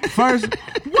 podcast. First,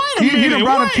 he done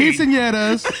brought up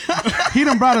quinceañeras. He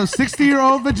done brought up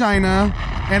 60-year-old vagina,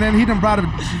 and then he done brought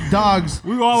up dogs.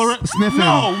 We all around. Sniffing.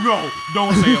 No,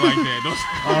 don't say it like that. Don't say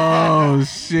Oh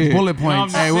shit. Bullet No, I'm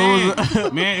points. just Hey, what was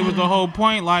saying, man, it was the whole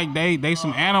point. Like they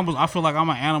some animals. I feel like I'm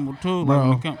an animal too. Like, Bro.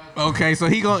 when it come- Okay, so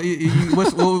he gonna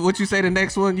what you say the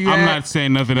next one you I'm had? not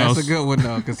saying nothing That's else. a good one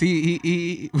though, cause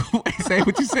he say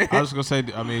what you said. I was gonna say,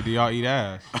 I mean, do y'all eat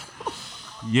ass?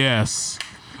 Yes.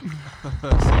 Where'd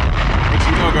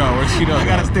Cheeto go? Where'd Cheeto I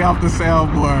gotta go? stay off the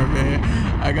soundboard, man.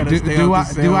 I gotta stay Do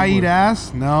off the I soundboard. eat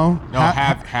ass? No. No,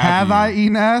 have have you? I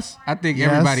eaten ass? I think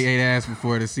Yes. everybody ate ass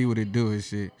before to see what it do and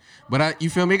shit. But you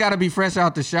feel me? It gotta be fresh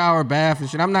out the shower, bath and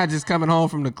shit. I'm not just coming home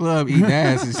from the club eating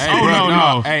ass and shit. Hey, Oh bro, no,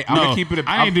 no. no. Hey, I'm no. gonna keep it.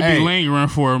 I need to be hey, lingering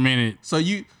for a minute. So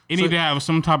you It so- need to have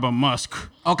some type of musk.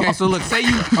 Okay, so look,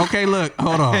 look,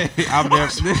 hold on. I've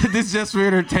never. This just for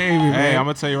entertainment, Hey, man. I'm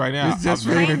gonna tell you right now. It's just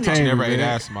I've for never, entertainment. never ate man.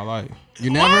 ass in my life.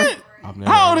 You never? What? I've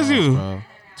never. How old ate is ass, you? Bro.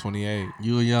 28.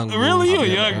 You a young boy. Really, you a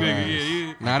never young had nigga? ass.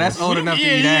 Yeah. Nah, that's old enough to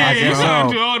Yeah, eat yeah, ass. you bro.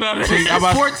 sound too old out of See, I'm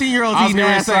about- 14-year-olds I was eating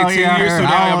gonna ass say out 10 here. years from I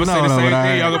now, I'm don't gonna say the know, same but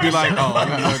thing. Y'all gonna be like,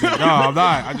 oh, no, I'm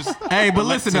not. I just. Hey, but I like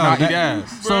listen to though. not eat that-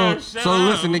 ass. So Bruh, shut so up.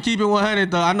 listen, to keep it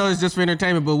 100 though, I know it's just for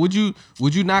entertainment, but would you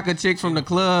knock a chick from the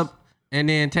club and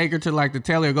then take her to like the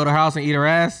telly or go to her house and eat her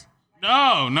ass?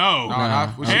 No. Nah.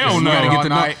 Hell You no. gotta get to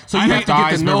know. Night. So I you need have to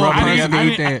get to know a I need- person to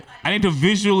eat that. I need to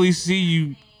visually see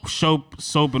you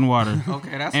soap and water.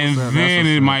 Okay, that's and what's up. then That's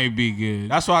it what's up. might be good.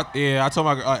 That's why. I told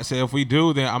my. I said if we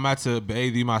do, then I'm gonna have to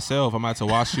bathe you myself. I'm gonna have to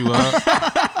wash you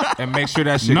up and make sure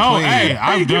that shit No, clean. hey,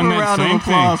 I've Give done a that round of same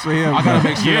applause thing. for him. I gotta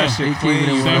make sure Yeah. that shit He keeping it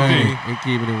clean. Same thing. He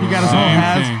keeping it. He got his whole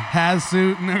Same thing. has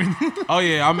suit and everything. Oh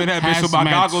yeah, I'm in that bitch with my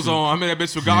Hazmat goggles suit. on. I'm in that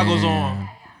bitch with goggles on.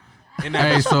 In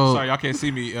that Hey, bitch- so- sorry, y'all can't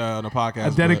see me on the podcast.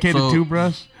 A dedicated So-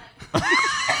 toothbrush.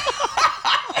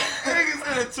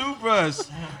 Niggas in a toothbrush.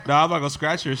 Nah, I'm not gonna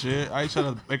scratch your shit. I ain't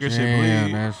trying to make her shit Damn,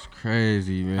 bleed. that's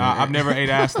crazy, man. I've never ate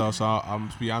ass though, so I'm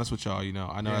to be honest with y'all. You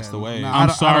know, I know that's the way. nah. I'm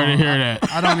I sorry to don't- hear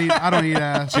that. I don't eat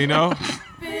ass. Chino,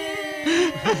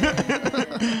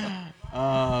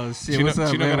 Oh shit! Chino- What's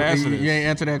up, Chino man? gotta answer You this. ain't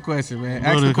answer that question, man. Go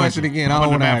Ask to the the question question. again. I I'm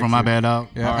don't in the want to ask bathroom, it. my bad, dog.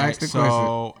 Yeah, all right. ask the question.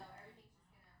 So,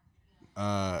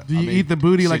 Do you eat the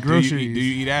booty like do you eat- groceries? Do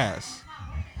you eat ass?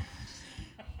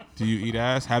 Do you eat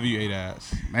ass? Have you ate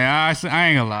ass? Man, I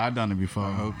ain't gonna lie, I done it before.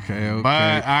 Okay.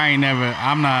 But I ain't never.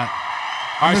 I'm not.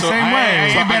 All right, the same way.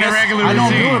 I so ain't been I a guess- regular I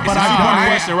don't routine. do it, but It's I've a done good it.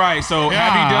 question, right? So Yeah,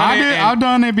 have you done it? I've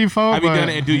done it before. Have you but done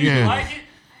it and do you yeah. like it?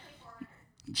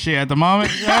 Shit, at the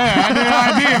moment, yeah, I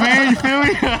did, man. You feel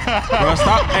me? Bro,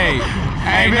 stop. Hey,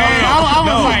 Hey, man, I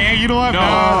was like, hey, you know what? No,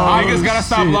 man? niggas gotta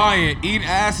stop shit. lying. Eating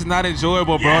ass is not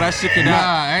enjoyable, bro. That shit cannot.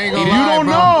 Nah, I ain't gonna Eating- lie, You don't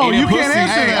bro. know. Eating You can't pussy.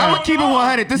 answer Hey, that. I'm gonna keep it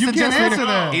 100. This You is can't just answer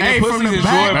that. Eating Hey, pussy from is the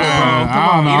back, enjoyable, bro. bro. Come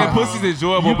on, Eating man. pussy is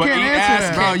enjoyable, You but can't eating answer ass that.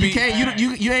 Bro, can't you be. can't.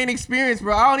 You ain't experienced,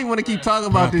 bro. I don't even want to keep talking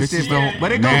about this bitches shit, bro. don't- But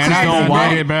it Man, goes I to done show, did bro.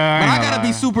 it, bro. I But I ain't gotta gonna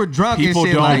be lie. super drunk People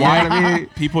and shit. don't Like, you know wipe. what I mean?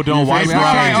 People don't You feel wipe me? right.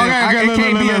 I can't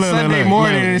Okay, be a look, Sunday look,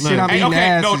 morning look, and shit. look. I'm Hey, eating okay,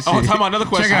 ass no. and Oh, shit. talk about another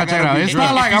question. Check it out. It's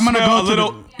not like I'm gonna go to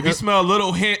the. If you smell a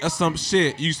little hint of some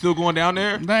shit, you still going down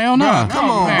there? Hell no. Bruh, come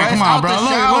on, Man, bro. come It's on, out bro. the Look,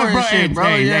 shower bro. and shit, bro.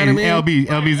 Hey, You know what I mean?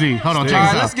 LBZ. Hold on, check All this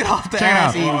right, out. let's get off the Check it ass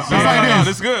out. eating It's shit. like No, this.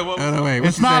 that's good. Well, Wait, what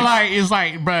It's you not say? like it's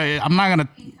like, bro. I'm not gonna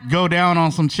go down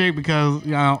on some chick because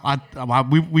you know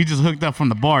we just hooked up from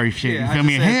the bar and shit. Yeah, You I feel just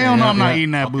me? said that. Hell no, I'm Yeah, not yeah.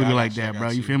 eating that Okay, booty I got like you, I that, got bro.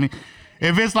 You you. feel me?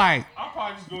 If it's like, I'll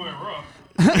probably just go in rough.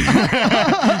 you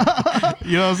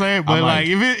know what I'm saying, but might. like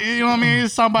if it, you know what I mean,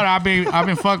 it's somebody I've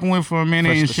been fucking with for a minute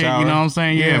Fresh and the shit. shower. You know what I'm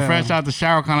saying? Yeah, Yeah. fresh out the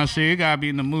shower kind of shit. It gotta be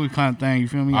in the movie kind of thing. You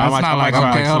feel me? I It's might- not I like might try.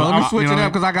 Okay, hold on. Let me you switch know it what I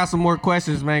up because I got some more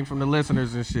questions, man, from the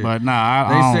listeners and shit. But nah, I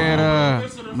They don't, said,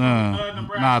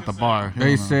 not at the bar.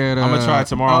 they said, I'm gonna try it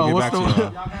tomorrow. I'll get what's back to you.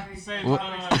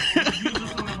 the-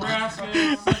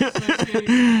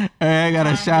 Hey, I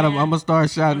gotta shot them. I'm gonna start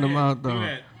shouting them out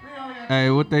though. Hey,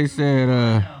 what they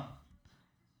said?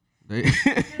 They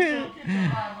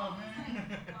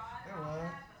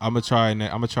I'm gonna try it. I'm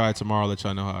gonna try it tomorrow. Let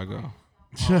y'all know how I go.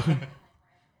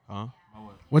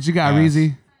 What you got, Ass.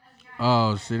 Reezy?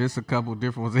 Oh shit, it's a couple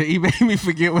different ones. He made me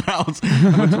forget what I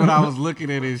was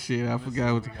looking at and shit. I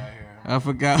forgot what I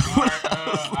forgot. I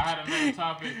had another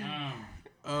topic.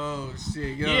 Oh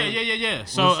shit, yo. Yeah.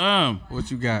 So What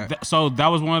you got? so that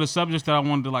was one of the subjects that I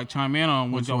wanted to like chime in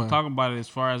on when Which y'all were one? talking about it. As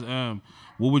far as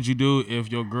what would you do if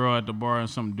your girl at the bar and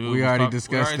some dude? We was already talk-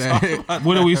 discussed We already talked that.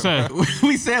 What did we say?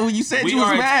 We said when you said you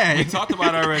was We mad. talked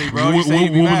about it already, bro. What, You said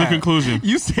you'd be what was the mad. conclusion?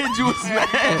 You said you was mad.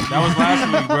 That was last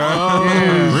week, bro.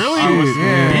 Really?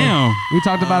 Yeah. Damn. We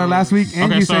talked about it last week, and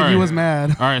Okay, you said sorry. you was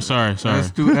mad. All right, sorry. That's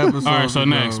 2 episodes All right, so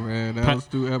ago, next. man. That was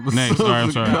 2 episodes Next, all right,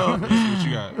 I'm sorry. ago. What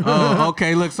you got? Oh,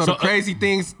 okay. Look, so So, the crazy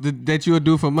things that you would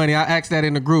do for money, I asked that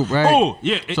in the group, right? Oh,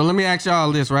 yeah. So let me ask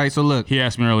y'all this, right? So look, He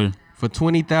asked me earlier. for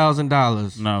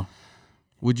 $20,000, No.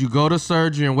 would you go to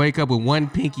surgery and wake up with one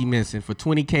pinky missing for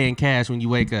 $20K in cash when you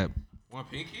wake up? One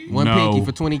pinky? One No. pinky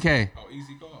for $20K. Oh,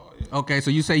 easy call. Yeah. Okay,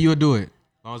 so you say you'll do it.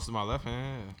 As long as it's my left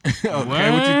hand.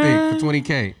 Okay, what you think for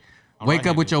 $20K? Wake up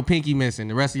right-handed. with your pinky missing.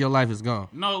 The rest of your life is gone.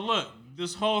 No, look,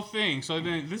 this whole thing. So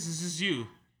then this is just you.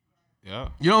 Yeah.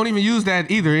 You don't even use that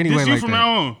either anyway This you like from that.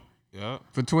 now on. Yeah.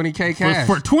 For $20K cash.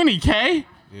 For $20K,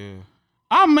 Yeah.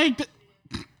 I'll make the.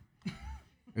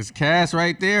 It's cash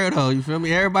right there though. You feel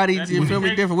me? Everybody, you feel me?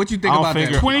 Different. What you think I don't about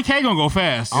figure- that? 20K gonna go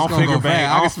fast. I don't It's gonna figure go fast. bang.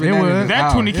 I can spend It that in would. an That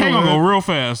hour. 20K gonna go real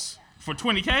fast. For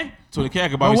 20K? 20K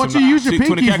could buy But me what some. you use your 20K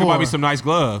pinky could buy for? me some nice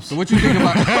gloves. So what you think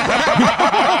about?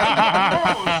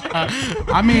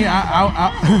 I mean,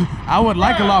 I would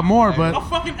like a lot more, A but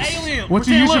fucking alien. What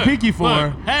you Pretend, use your look, pinky for?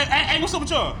 look. Hey, what's up with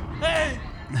y'all? Hey.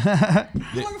 You like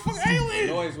a fucking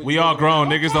alien. We all grown.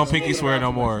 Niggas don't pinky swear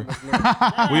no more.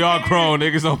 We all grown.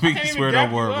 Niggas don't pinky even swear no dap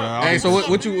you more, up. bro. Hey, so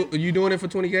what you doing it for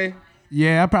 20K?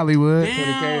 yeah, I probably would.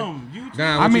 Damn. You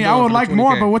Nah, I what you mean, I doing would for like 20K?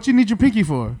 more, but what you need your pinky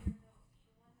for?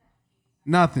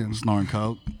 Nothing. Snoring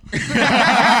coke. I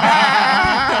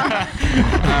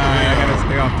gotta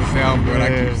stay off the soundboard.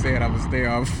 I keep saying I'm gonna stay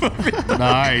off. No,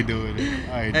 I ain't doing it.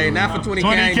 I ain't Hey, doing not it. for 20K.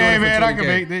 20K, man. I can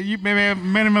make that. You maybe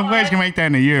minimum wage can make that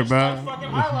in a year, bro. fucking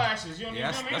eyelashes. You don't need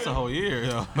That's, them that's a either. whole year,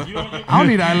 yo. I don't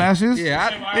need eyelashes.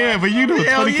 Yeah, Yeah, but you do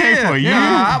hell 20K yeah. for a year.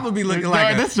 Nah, I'm gonna be looking Dog,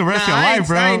 like that's the rest of your I life, ain't-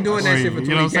 bro. I ain't doing that Or shit for 20K. you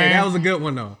know what I'm saying? That was a good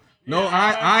one though. No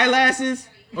eyelashes,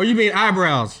 or you mean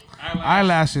eyebrows?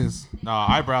 Eyelashes. Nah,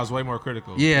 eyebrows way more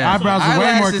critical. Yeah, Eyebrows are way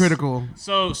more eyelashes- critical.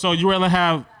 So you rather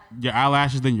have your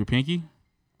eyelashes than your pinky?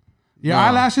 Your No.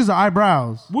 eyelashes or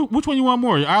eyebrows? Which one you want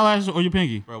more, your eyelashes or your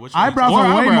pinky? Bro, which one Eyebrows you are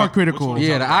talking way eyebrow. more critical. Which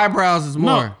Yeah, the eyebrows is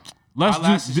more. No,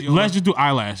 Eyelashes, you don't let's look- just do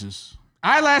eyelashes.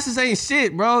 Eyelashes ain't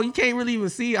shit, bro. You can't really even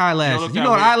see eyelashes. look You that know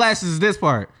what way. eyelashes is this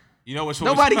part. You know which one?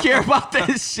 Nobody care about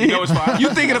that shit. know what's fine? You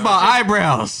thinking about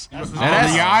eyebrows. Your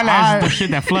eyelashes, the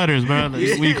shit that flutters, bro. When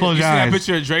you close You your see that eyes.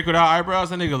 picture of Drake without eyebrows?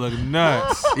 That nigga look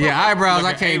nuts. Yeah, eyebrows,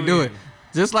 Like I an can't do it. alien.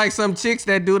 Just like some chicks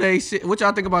that do they shit. What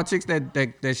y'all think about chicks that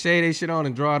shade they shit on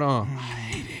and draw it on?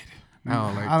 I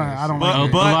don't like that. I don't But, like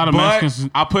A but, lot of but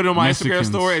Mexicans- I put it on my Instagram Mexicans.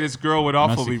 story and this girl went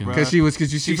off on me, bro. Mexicans.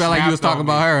 Because she felt like you was snapped talking on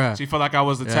about me. her. Huh? She felt like I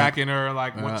was attacking her,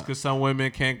 like because some women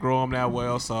can't grow them that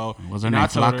well. So Was her you know, name I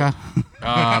told her-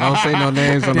 Flocka? Don't say no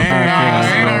names on the Damn,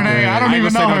 podcast. ain't her name. I don't I ain't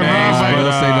even gonna know say her, no bro. names, But,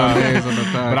 Don't say no names on the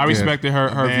podcast. But I respected her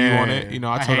view on it. Man, You know,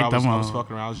 I I told her hate them I was all.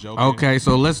 fucking around. I was joking. Okay,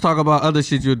 so let's talk about other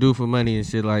shit you'll do for money and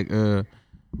shit. Like,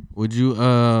 would you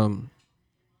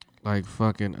like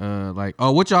fucking like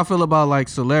what y'all feel about like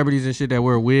celebrities and shit that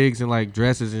wear wigs and like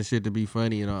dresses and shit to be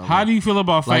funny and all? How do you feel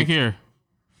about Like- fake hair?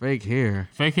 fake hair?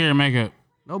 Fake hair and makeup.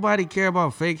 Nobody care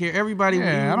about fake hair. Everybody,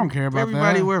 Yeah, I don't care about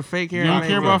everybody that. wear fake hair. You don't and they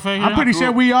care wear- about fake hair? I'm pretty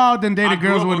sure we all done I dated grew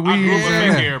girls up with I grew up weaves. with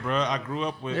Yeah. fake hair, bro. I grew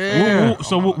up with. Yeah.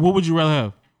 So what would you rather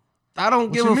have? I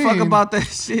don't give you a fuck mean? about that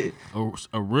shit.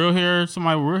 A real hair,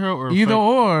 somebody with real hair, or Either fake?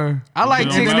 or. I like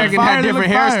They chicks look that can fire, have they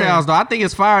different look fire. hairstyles though. I think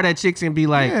it's fire that chicks can be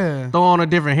like Yeah. throw on a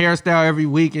different hairstyle every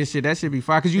week and shit. That should be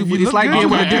fire because If you it's look like good, being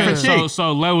with a yeah. different chick.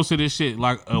 So levels to this shit,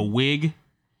 like a wig.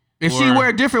 If she or-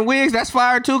 wear different wigs, that's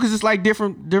fire too because it's like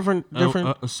different.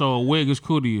 So a wig is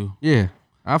cool to you. Yeah.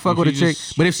 I fuck If with a she chick,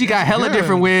 just- but if she got hella Yeah.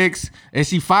 different wigs and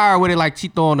she fire with it, like she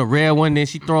throw on the red one, then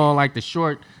she throw on like the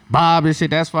short bob and shit,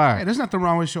 that's Hey, fire. there's nothing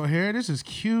wrong with short hair. This is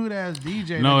cute ass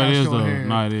DJ. No, that it got is short though. hair.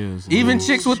 No, it is. Even It is.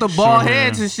 chicks with the Short bald hair.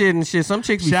 heads and shit and shit. Some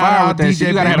chicks be Shout fire out with that DJ shit.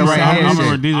 You gotta have the Ben right I head remember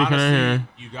shape. DJ cut her Honestly, hair.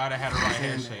 you gotta have the right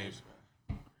hand shapes.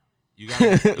 You gotta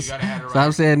have the So right.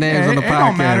 I'm saying names Yeah, on the it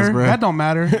don't matter. podcast, bro. That don't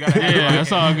matter. Yeah,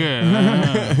 that's all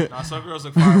good. Nah, some girls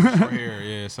look fire with short hair.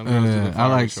 Yeah, some girls do look I fire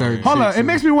like with short certain hair. Hold chicks on. It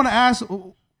makes me want to ask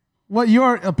what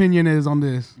your opinion is on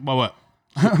this But what?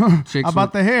 Chicks about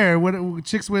with- the hair. What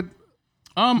chicks with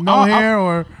no I- hair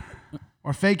or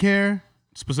fake hair?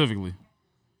 specifically.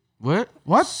 what?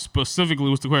 What? Specifically,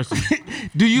 what's the question?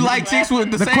 Do you like chicks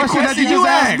with the same question that you you just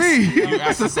asked asked? me. You It's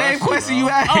asked the same question you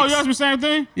asked. Oh, you asked me the same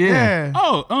thing? Yeah. Yeah.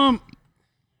 Oh,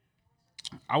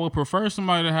 I would prefer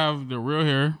somebody to have the real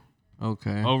hair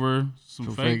Okay. over some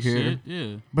fake fake hair. shit.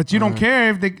 Yeah. But you don't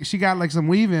care if she got like some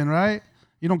weave in, right?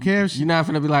 You don't care if she. You're not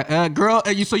finna be like, girl.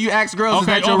 So you ask girls,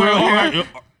 Okay. is that your real hair? okay.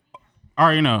 I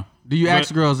already know. Do you ask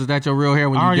But- girls, is that your real hair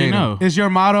when I you already date 'em? know. Is your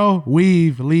motto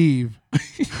weave, leave?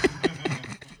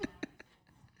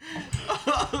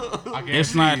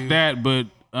 It's not that, but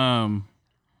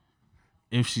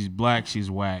if she's black, she's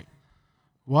whack.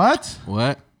 What?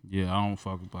 What? Yeah, I don't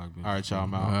fuck with black bitches. All right, y'all.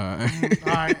 I'm out.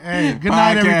 All right. Hey, good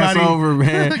night, Podcast everybody. over,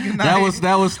 man. Good that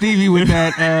night. was Stevie with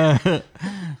that.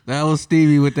 That was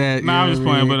Stevie with that. Nah, I'm you just know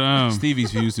what I playing, mean?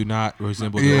 but Steviews views do not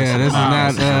resemble. the Yeah, rest of this is the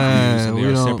not. views and We they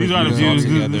are don't. separate These are the views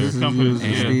views. altogether. This is company. And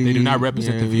Yeah. they do not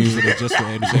represent the views that are just for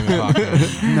entertainment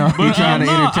podcast. No. He trying to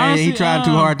no, entertain. He honestly, trying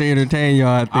too hard to entertain y'all.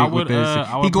 I think I with would, that I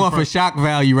shit. would He going prefer- for shock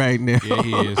value right now. Yeah,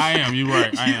 he is. I am. You're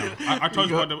right. I am. I told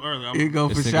you about that earlier. He go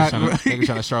for This shock. nigga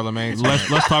trying to Charlemagne. Let's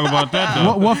talk about that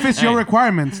though. What fits your Hey.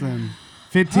 requirements then?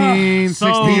 15, So-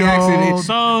 16-year-old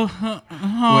So,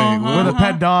 with a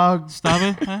pet dog. stop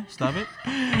it. Huh? Stop it.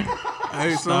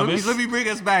 Hey, so Stop it. let me bring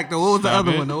us back though. What was the Stop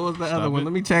other it. one? What was the other Stop one? it.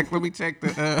 Let me check the.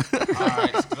 All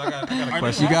right, 'cause I got a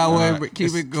question. You got one, Alright, but keep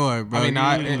it's- it going, bro. I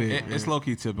mean, You did it. it's low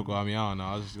key typical. I mean, I don't know.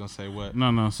 I was just gonna say what.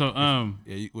 No. So,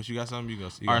 Yeah, what you got? Something you go.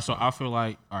 all right. So I feel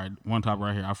like, all right, one topic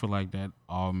right here. I feel like that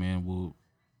all men will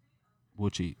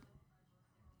cheat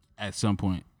at some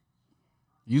point.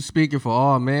 You speaking for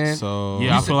all, man. So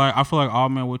Yeah, I feel like all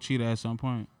men will cheat at some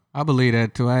point. I believe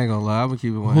that too. I ain't gonna lie. I'm gonna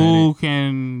keep it 100. Who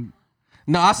can?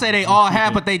 No, I say they all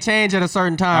have, but they change at a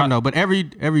certain time though. But every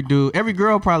dude, every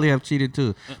girl probably have cheated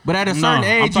too. But at a certain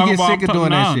age, you get sick of doing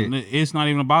that shit. It's not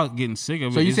even about getting sick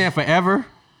of it. So you It's- saying forever?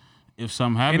 if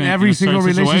something happens In every a certain single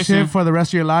relationship situation, for the rest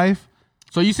of your life.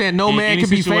 So you saying no In man any can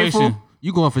be situation. faithful?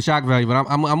 You going for shock value, but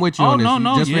I'm with you oh on this.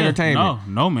 no, Just for yeah, entertainment.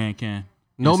 no man can.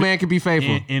 No man can be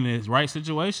faithful. In the right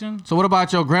situation, So what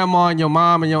about your grandma and your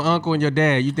mom and your uncle and your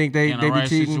dad? You think they in be the right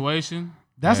cheating? situation,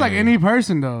 That's like any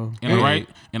person though. in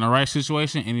the right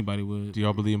situation, anybody would. do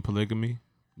y'all believe in polygamy?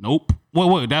 Nope.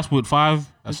 What? That's what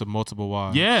 5. That's a multiple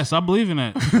wives. Yes, I believe in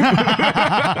that.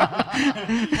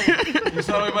 You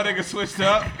saw me, my nigga switched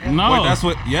up. No. Wait, that's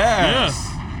what. Yes.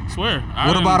 Yeah. Swear.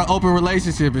 What about an open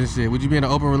relationship and shit? Would you be in an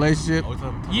open relationship?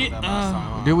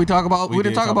 Yeah. Did we talk about? We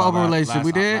didn't talk about open relationship.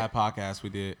 We did. Last podcast we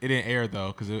did. It didn't air though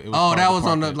because it was. Oh, part that of was the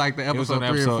on the podcast. like the It was episode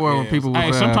on 3 or 4 when yeah, people. Hey,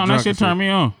 was, sometimes that drunk shit and turn me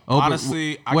on. Open-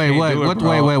 Honestly, I wait, can't what? do it, What? bro.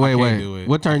 Wait. I can't do it.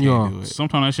 What turned I you can't on? do it.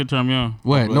 Sometimes that shit turn me on.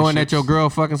 What? Knowing that your relationships. girl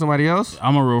fucking somebody else?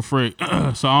 I'm a real freak, so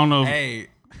I don't know. If Hey,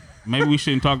 maybe we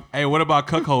shouldn't talk. hey, what about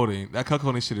cuckolding? That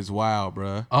cuckolding shit is wild,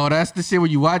 bruh. Oh, that's the shit where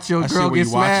you watch your That girl shit where get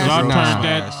you watch your smashed. Y'all girl turned Nah.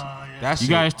 that- smash. That You shit,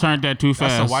 guys turned that too that's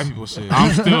fast. some white people shit.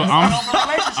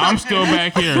 I'm still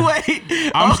back here.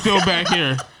 Wait, I'm still back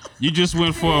here. You just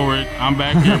went forward. I'm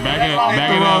back here. Back it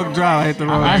wrong up. drop. Hit the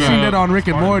wrong I Back it seen up. that on Rick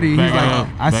and Morty. He's Back it like, up.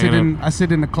 I Back sit it in up. I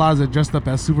sit in the closet dressed up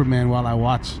as Superman while I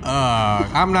watch.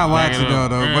 I'm not Back it watching up.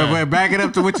 though. Yeah. But back it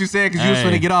up to what you said because you was Hey,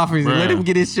 finna get off and bruh. let him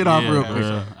get his shit off Yeah, real quick.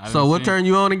 bruh. I So done what seen- turned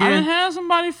you on I done again? had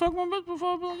somebody fuck my bitch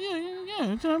before, but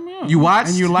yeah, it turned me on. You watched?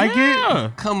 And you like it? Yeah.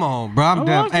 Come on, bro. I'm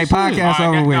done. watched Hey, the shit. podcast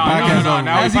All right, over with. no, Podcast no, over no, with.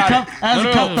 no, As he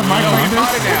cupped the mic like we this.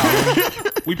 potted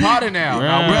now. We potted now.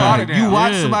 No, we Yeah. potted now. You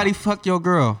watch Yeah. somebody fuck your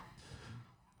girl.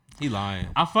 He lying.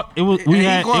 I fuck. It was. We We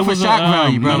had. going It for was shock a,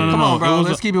 value, bro. No, Come on, It bro. was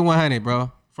Let's keep it 100,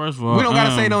 bro. First of all, We don't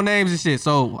gotta say no names and shit.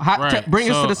 So Right.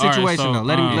 bring us to the So, all right, situation so, though.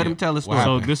 Let him tell the story.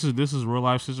 So this is real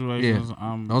life situations.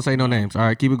 Yeah. Don't say no names. All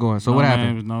right, keep it going. So no what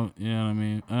happened? names, no, you know what I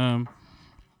mean.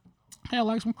 Had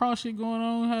like some cross shit going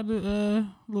on. Had the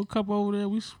little couple over there.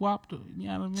 We swapped. You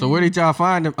know what I mean. So where did y'all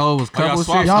find them? Oh, it was y'all couple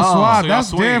swapped. shit. Y'all Oh. swap. so y'all That's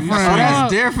swing. different. Oh,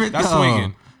 that's different. That's though.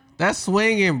 swinging. That's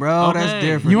swinging, bro. That's Okay.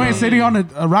 different. You ain't though. sitting on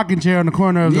a rocking chair in the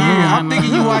corner of the Yeah, room. I'm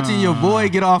thinking you watching your boy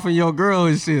get off on your girl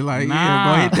and shit. Like, yeah,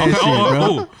 bro, hit that Okay, shit,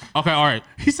 bro. Okay, all right.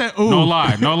 He said, "Ooh." No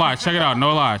lie. Check it out.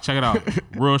 No lie. Check it out.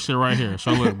 Real shit right here.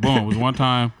 So look, boom. It was one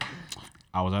time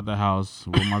I was at the house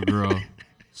with my girl.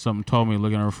 Something told me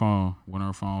look at her phone. Went on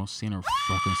her phone, seen her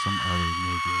fucking some other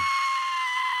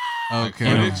nigga. Okay.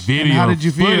 In a Footage? video. how did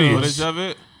you feel? footage. Footage of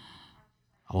it.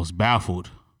 I was baffled.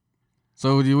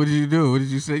 So what did you do? What did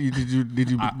you say? Did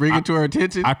you bring it to her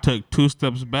attention? I took 2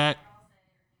 steps back.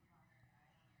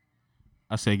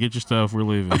 I said, "Get your stuff. We're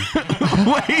leaving."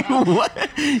 Wait, what?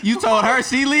 You told her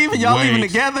she leaving? Y'all Wait. leaving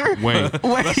together? Wait.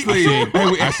 Wait.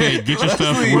 I said, "Get your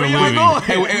stuff. leave. We're Where y'all leaving." going?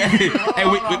 Hey,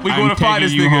 we I'm going to find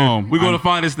this taking you nigga. home. We going to I'm-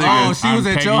 find this nigga. Oh, she was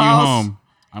I'm at taking your you house? home.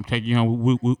 I'm taking you home.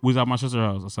 We was at my sister's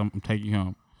house. I said, I'm taking you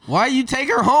home. Why you take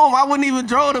her home? I wouldn't even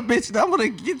drove the bitch. I'm gonna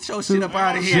get your shit up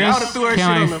out of here. I would have threw her shit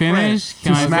Can on I the finish? front.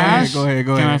 Can I smash? finish? Go ahead.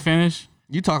 Can I finish?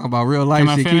 You talking about real life Can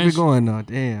I shit? Keep finish? it going though.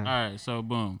 Damn. All right, so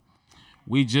boom.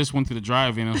 We just went to the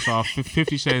drive-in and saw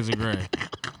 50 Shades of Grey.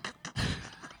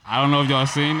 I don't know if y'all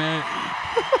seen that.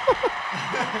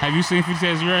 Have you seen 50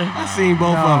 Shades of Grey? I seen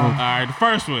both of All them. right, the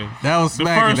first one. That was The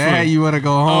smacking. first That had one. you want to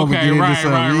go home and get into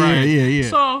something. Yeah.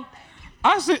 So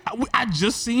I said, I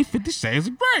just seen 50 Shades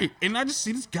of Grey, and I just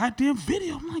see this goddamn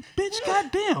video. I'm like, bitch,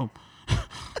 goddamn,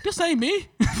 this ain't me.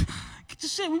 Get your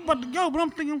shit, we about to go. But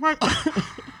I'm thinking, like,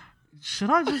 should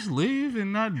I just leave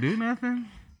and not do nothing?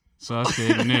 So I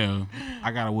said, no,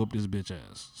 I gotta whoop this bitch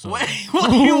ass. So, Wait,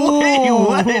 what?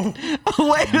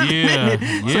 Wait a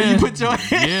minute. So you put your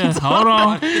hands hold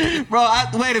on. Bro,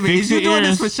 wait a minute. Fix Is you your doing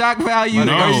this ears. for shock value?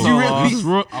 No, Or is you really... it's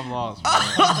real- I'm lost.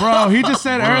 Bro. Bro, he just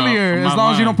said earlier, I'm as not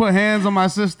long as you lying. don't put hands on my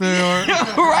sister or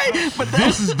right? But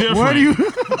This is different. where do you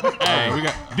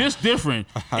Hey, this different.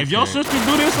 If your sister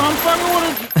do this, I'm fucking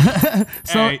with her.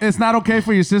 So Hey. it's not okay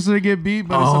for your sister to get beat,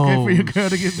 but it's okay for your girl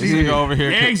to get This beat. nigga over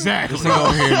here. Exactly. This nigga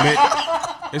over here.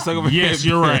 It's like over here. Yes,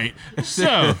 you're right.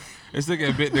 So It's like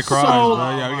a bit the cries, So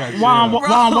bro. Yeah, we got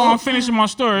while I'm finishing my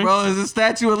story, Bro, is the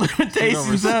statute of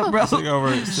limitations up, bro?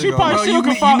 she probably Bro, still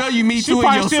could you know you me too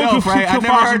in yourself, right? I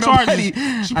never heard nobody.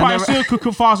 She probably still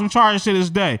could file some charges to this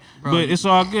day, but it's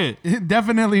all good.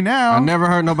 Definitely now. I never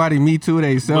heard nobody me too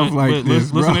themselves like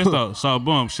this, listen bro. to this though. So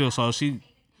boom, she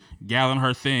gathering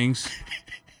her things.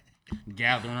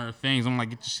 I'm like,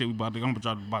 get your shit. I'm about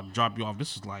to drop you off.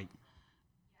 This is like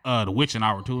the witching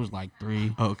hour too. It was like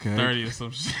 3:30 or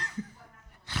some shit.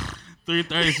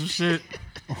 3:30 some shit.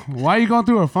 Why are you going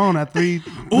through her phone at 3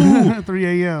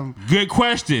 a.m.? Good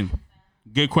question.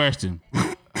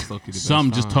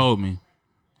 Something just told me.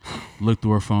 Look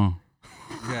through her phone.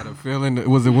 You had a feeling it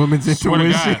was a woman's Swear to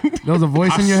intuition. God. There was a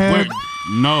voice in your head?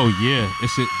 No, yeah. It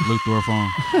shit look through her phone.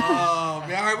 Oh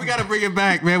man, all right, we gotta bring it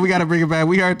back, man. We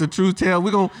heard the truth tell.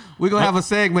 We're gonna have a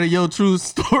segment of your true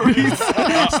stories.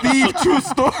 Steve, true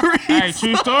stories. Hey,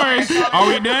 true stories. Are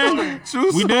we done?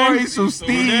 True We done? stories from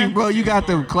Steve, bro. You got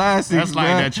them classics. That's like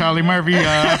bro. that Charlie Murphy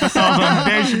episodes on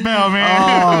Dave Chappelle,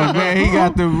 man. Oh man, he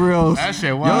got the real. That shit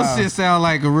Your wild. shit sound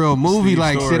like a real movie, Steve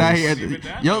like shit. I stories.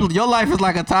 hear. Your life is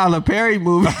like a Tyler Perry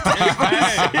movie.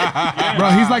 Bro,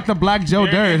 he's like the Black Joe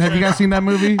Dirt. Have you guys seen that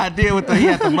movie? I did with he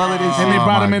had the mullet and shit. And they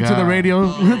brought him my into the God.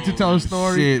 radio to tell a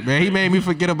story. Shit, man, he made me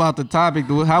forget about the topic.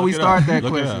 How we start that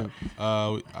Look it question?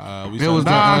 up. We It was started-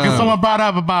 Nah, the, because someone brought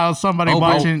up about somebody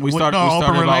watching we started open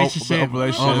about relationship. open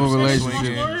relationships. Over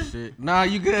swinging. relationships and shit. Nah,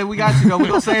 you good. We got you though. We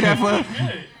gonna say that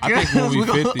for. I think when we We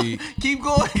gonna- 50, Keep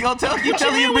going. Keep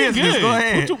telling your We business. good. Go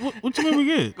ahead. What you mean we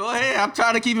good? Go ahead. I'm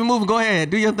trying to keep it moving. Go ahead.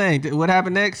 Do your thing. What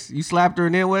happened next? You slapped her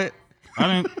and then what? I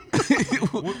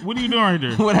didn't. What are you doing right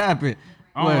there? What happened?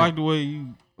 I don't What? like the way you.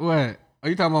 What? Are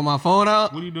you talking about my phone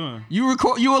out? What are you doing? You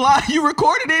record. You alive? You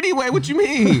recorded anyway. What you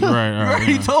mean? Right, You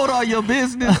already told all your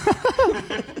business.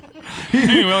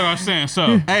 Anyway, like I was saying,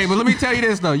 so Hey, but let me tell you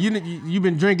this though. You've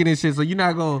been drinking and shit, so you're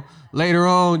not gonna later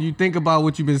on. You think about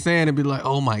what you've been saying and be like,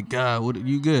 oh my god, what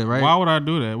you good, right? why would I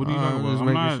do that? What are you talking Just about? I'm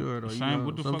making not sure, though. You saying know,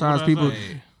 what the sometimes fuck would I people,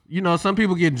 say? you know, some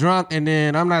people get drunk and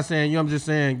then I'm not saying you. I'm just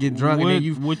saying get drunk and then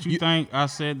you. What you think I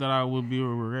said that I would be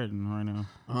regretting right now?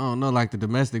 I don't know, like the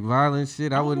domestic violence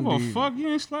shit. I wouldn't Oh be. fuck, you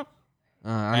ain't slept.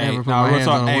 I Hey, never put nah, my real hands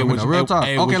talk. on a Hey, woman. would though. Real talk.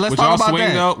 hey, Okay, let's would talk y'all about swing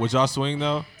that. though? Would y'all swing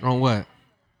though? On what?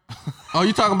 Oh,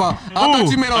 you talking about? I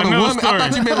thought you meant on the another woman. I story.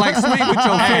 thought you meant like swing with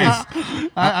your fist.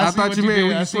 I see thought what you you meant did.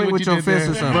 when I you see swing what with you your did fist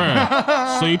or there. something.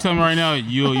 Bruh. So you tell me right now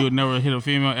you'll never hit a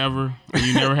female ever?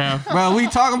 You never have? Bro, we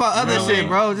talking about other Really? shit,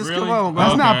 bro. Just come Really? on, bro.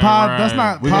 That's not Okay, pod. right. That's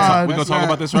not We pod. gonna talk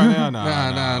about this right now? Nah. Hey,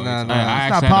 I not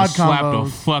actually had pod to slap the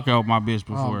combos. fuck out my bitch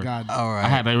before. Oh God. All right. I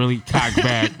had to really cock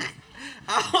back.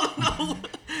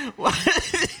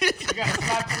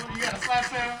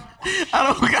 I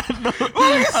don't got no.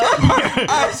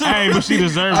 Hey, but she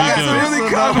deserves it though. really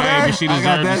cock Hey, but she I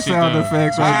got deserves that this shit sound though.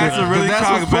 effects I right had there. to really That's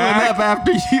cock what's pulling back. up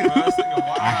after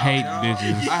you. I hate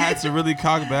bitches. I had to really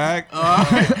cock back.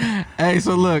 Hey,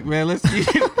 so look, man. Let's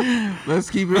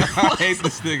keep it. I hate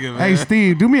this nigga, man. Hey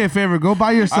Steve, do me a favor. Go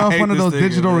buy yourself I hate one of this those nigga,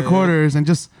 digital man. recorders and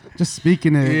just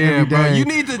speaking it Yeah, every bro. day. You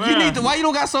need to. Why you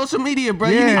don't got social media, bro?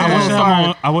 You Yeah. need I your wish own I fire.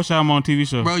 had I wish I had my own TV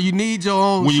show. Bro, you need your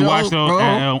own When you show, watch those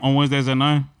bro. on Wednesdays at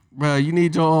 9. Bro, you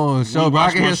need your own show. you Bro, I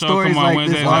watch can my hear show, stories come on, like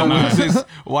this. Wednesdays at all nine. week.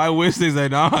 Why Wednesdays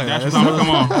at 9? That's what come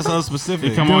on. That's so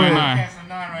specific. Come Do on it. at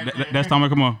 9. That's time I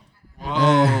come on.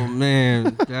 Oh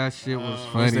man, that shit was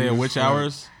funny. Wednesday at as which fuck.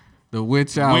 hours? The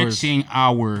witch hours. Witching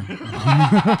hour.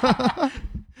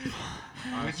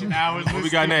 What we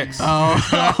got next? Oh,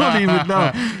 I don't even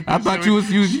know. I thought you was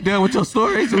done with your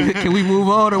stories. Can we move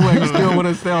on or what? You still want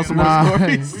to tell some Nah. more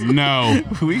stories? No.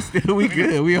 we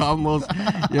good. We almost,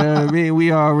 you know what I mean?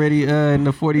 We already in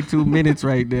the 42 minutes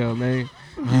right now, man.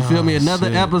 You feel me?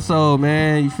 Another episode,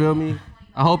 man. You feel me?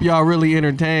 I hope y'all really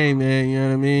entertained, man. You know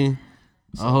what I mean?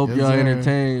 I hope Yes, y'all sir.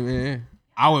 entertained, man.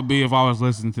 I would be if I was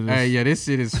listening to this. Hey, yeah, this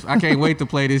shit is. I can't wait to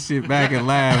play this shit back and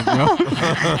laugh, bro.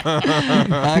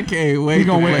 I can't wait. You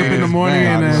gonna to wake play up in the this morning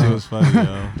back. and, This shit was funny,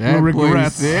 yo. That No boy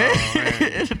regrets. said,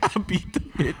 I beat the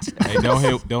bitch. Hey, don't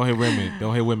hit women.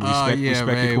 Don't hit women. Oh Respect, yeah, respect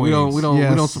man. your We queens. don't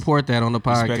Yes. support that on the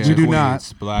podcast. Respect We your do not.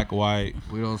 queens. Black, white,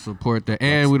 We don't support that,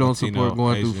 and we don't Latino, support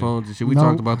going Asian. through phones and shit. We No.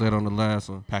 talked about that on the last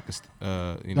one.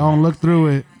 Pakistan. You know. Don't look through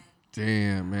it.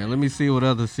 Damn, man. Let me see what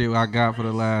other shit I got for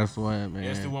the last one, man.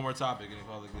 Let's do one more topic. And if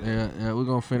all good. Yeah, we're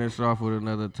gonna finish off with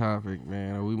another topic,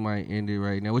 man. Or we might end it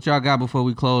right now. What y'all got before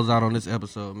we close out on this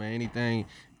episode, man? Anything,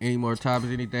 any more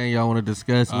topics, anything y'all want to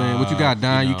discuss, man? What you got,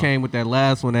 Don? You know. came with that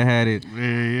last one that had it.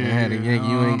 Yeah. That had a yank.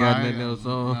 You ain't got I- nothing else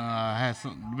on. I had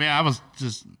some. Man, I was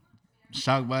just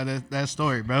shocked by that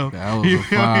story, bro. That was You a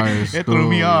feel me? fire It threw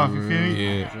me story, off. You man. feel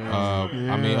me?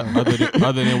 Yeah. I mean,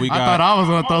 other than we I got. thought I was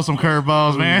gonna throw some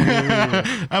curveballs, man.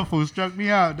 That fool struck me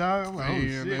out, dog. I'm like, oh,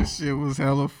 Man, shit. that shit was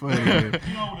hella funny. Man.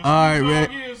 All right,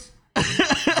 man.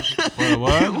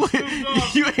 What?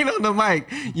 You ain't on the mic.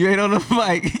 You ain't on the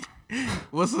mic.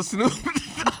 What's a Snoop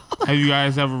Dogg? Have you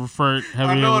guys ever referred?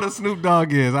 I know what a Snoop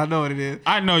Dogg is. I know what it is.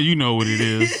 I know you know what it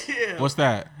is. You What's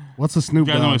that? What's a Snoop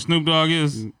guys know Dogg? what Snoop Dogg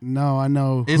is? No, I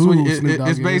know. It's who when Snoop Dogg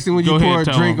it's is. basically when Go you ahead, pour a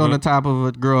tell drink him, on the but- top of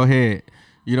a girl head.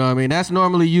 You know what I mean? That's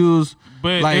normally used.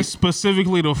 But like it's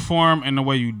specifically the form and the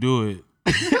way you do it.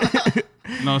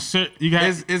 No, sir, you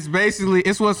guys. it's basically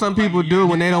it's what some people do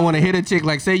when they don't want to hit a chick.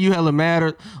 Like say you hella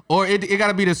mad or it got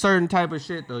to be the certain type of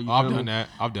shit though. You I've feel done me? that.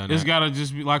 I've done It's that. gotta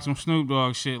just be like some Snoop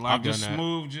Dogg shit, like I've done just that.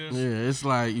 smooth, just. Yeah, it's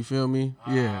like you feel me.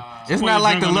 Yeah, it's Pour not the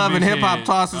like drink the on love and bitch hip hop head.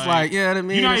 toss. It's like yeah, I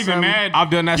mean, you're not it's even something. mad. I've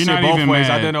done that You're shit not both even ways.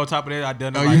 mad. I've done it on top of that. I've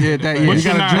done it. Oh, like you did that. Yeah, But you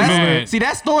you're gotta not drink. mad. See,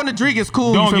 that's throwing the drink is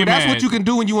cool. Don't you feel me? get That's what mad. you can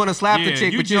do when you want to slap the Yeah,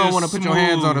 chick, you but you don't want to just put your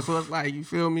hands on her. smooth. So it's like you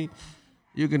feel me.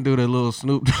 You can do the little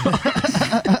Snoop Dogg.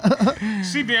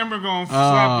 She damn near gonna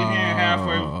slap your hand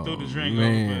halfway through the drink.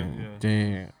 Man,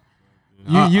 damn.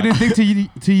 You didn't think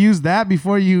to use that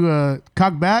before you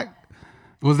cock back?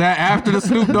 Was that after the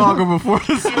Snoop Dogg or before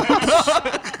the Snoop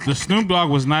Dogg? The Snoop Dogg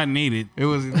was not needed. It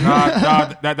was.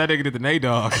 that nigga did the Nate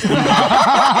Dogg.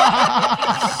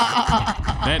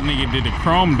 That nigga did the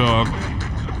Chrome Dog.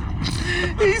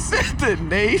 He said the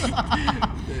Nate.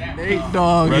 Nate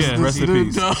Dogg. Rest- is the rest in Snoop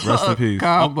peace. Dogg Rest in peace.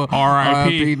 combo.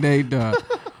 R.I.P. Nate Dogg.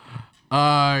 All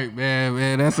right,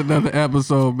 man. That's another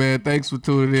episode, man. Thanks for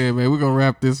tuning in, man. We're gonna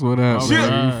wrap this one up. All Man.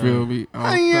 right. You feel me?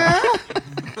 Yeah.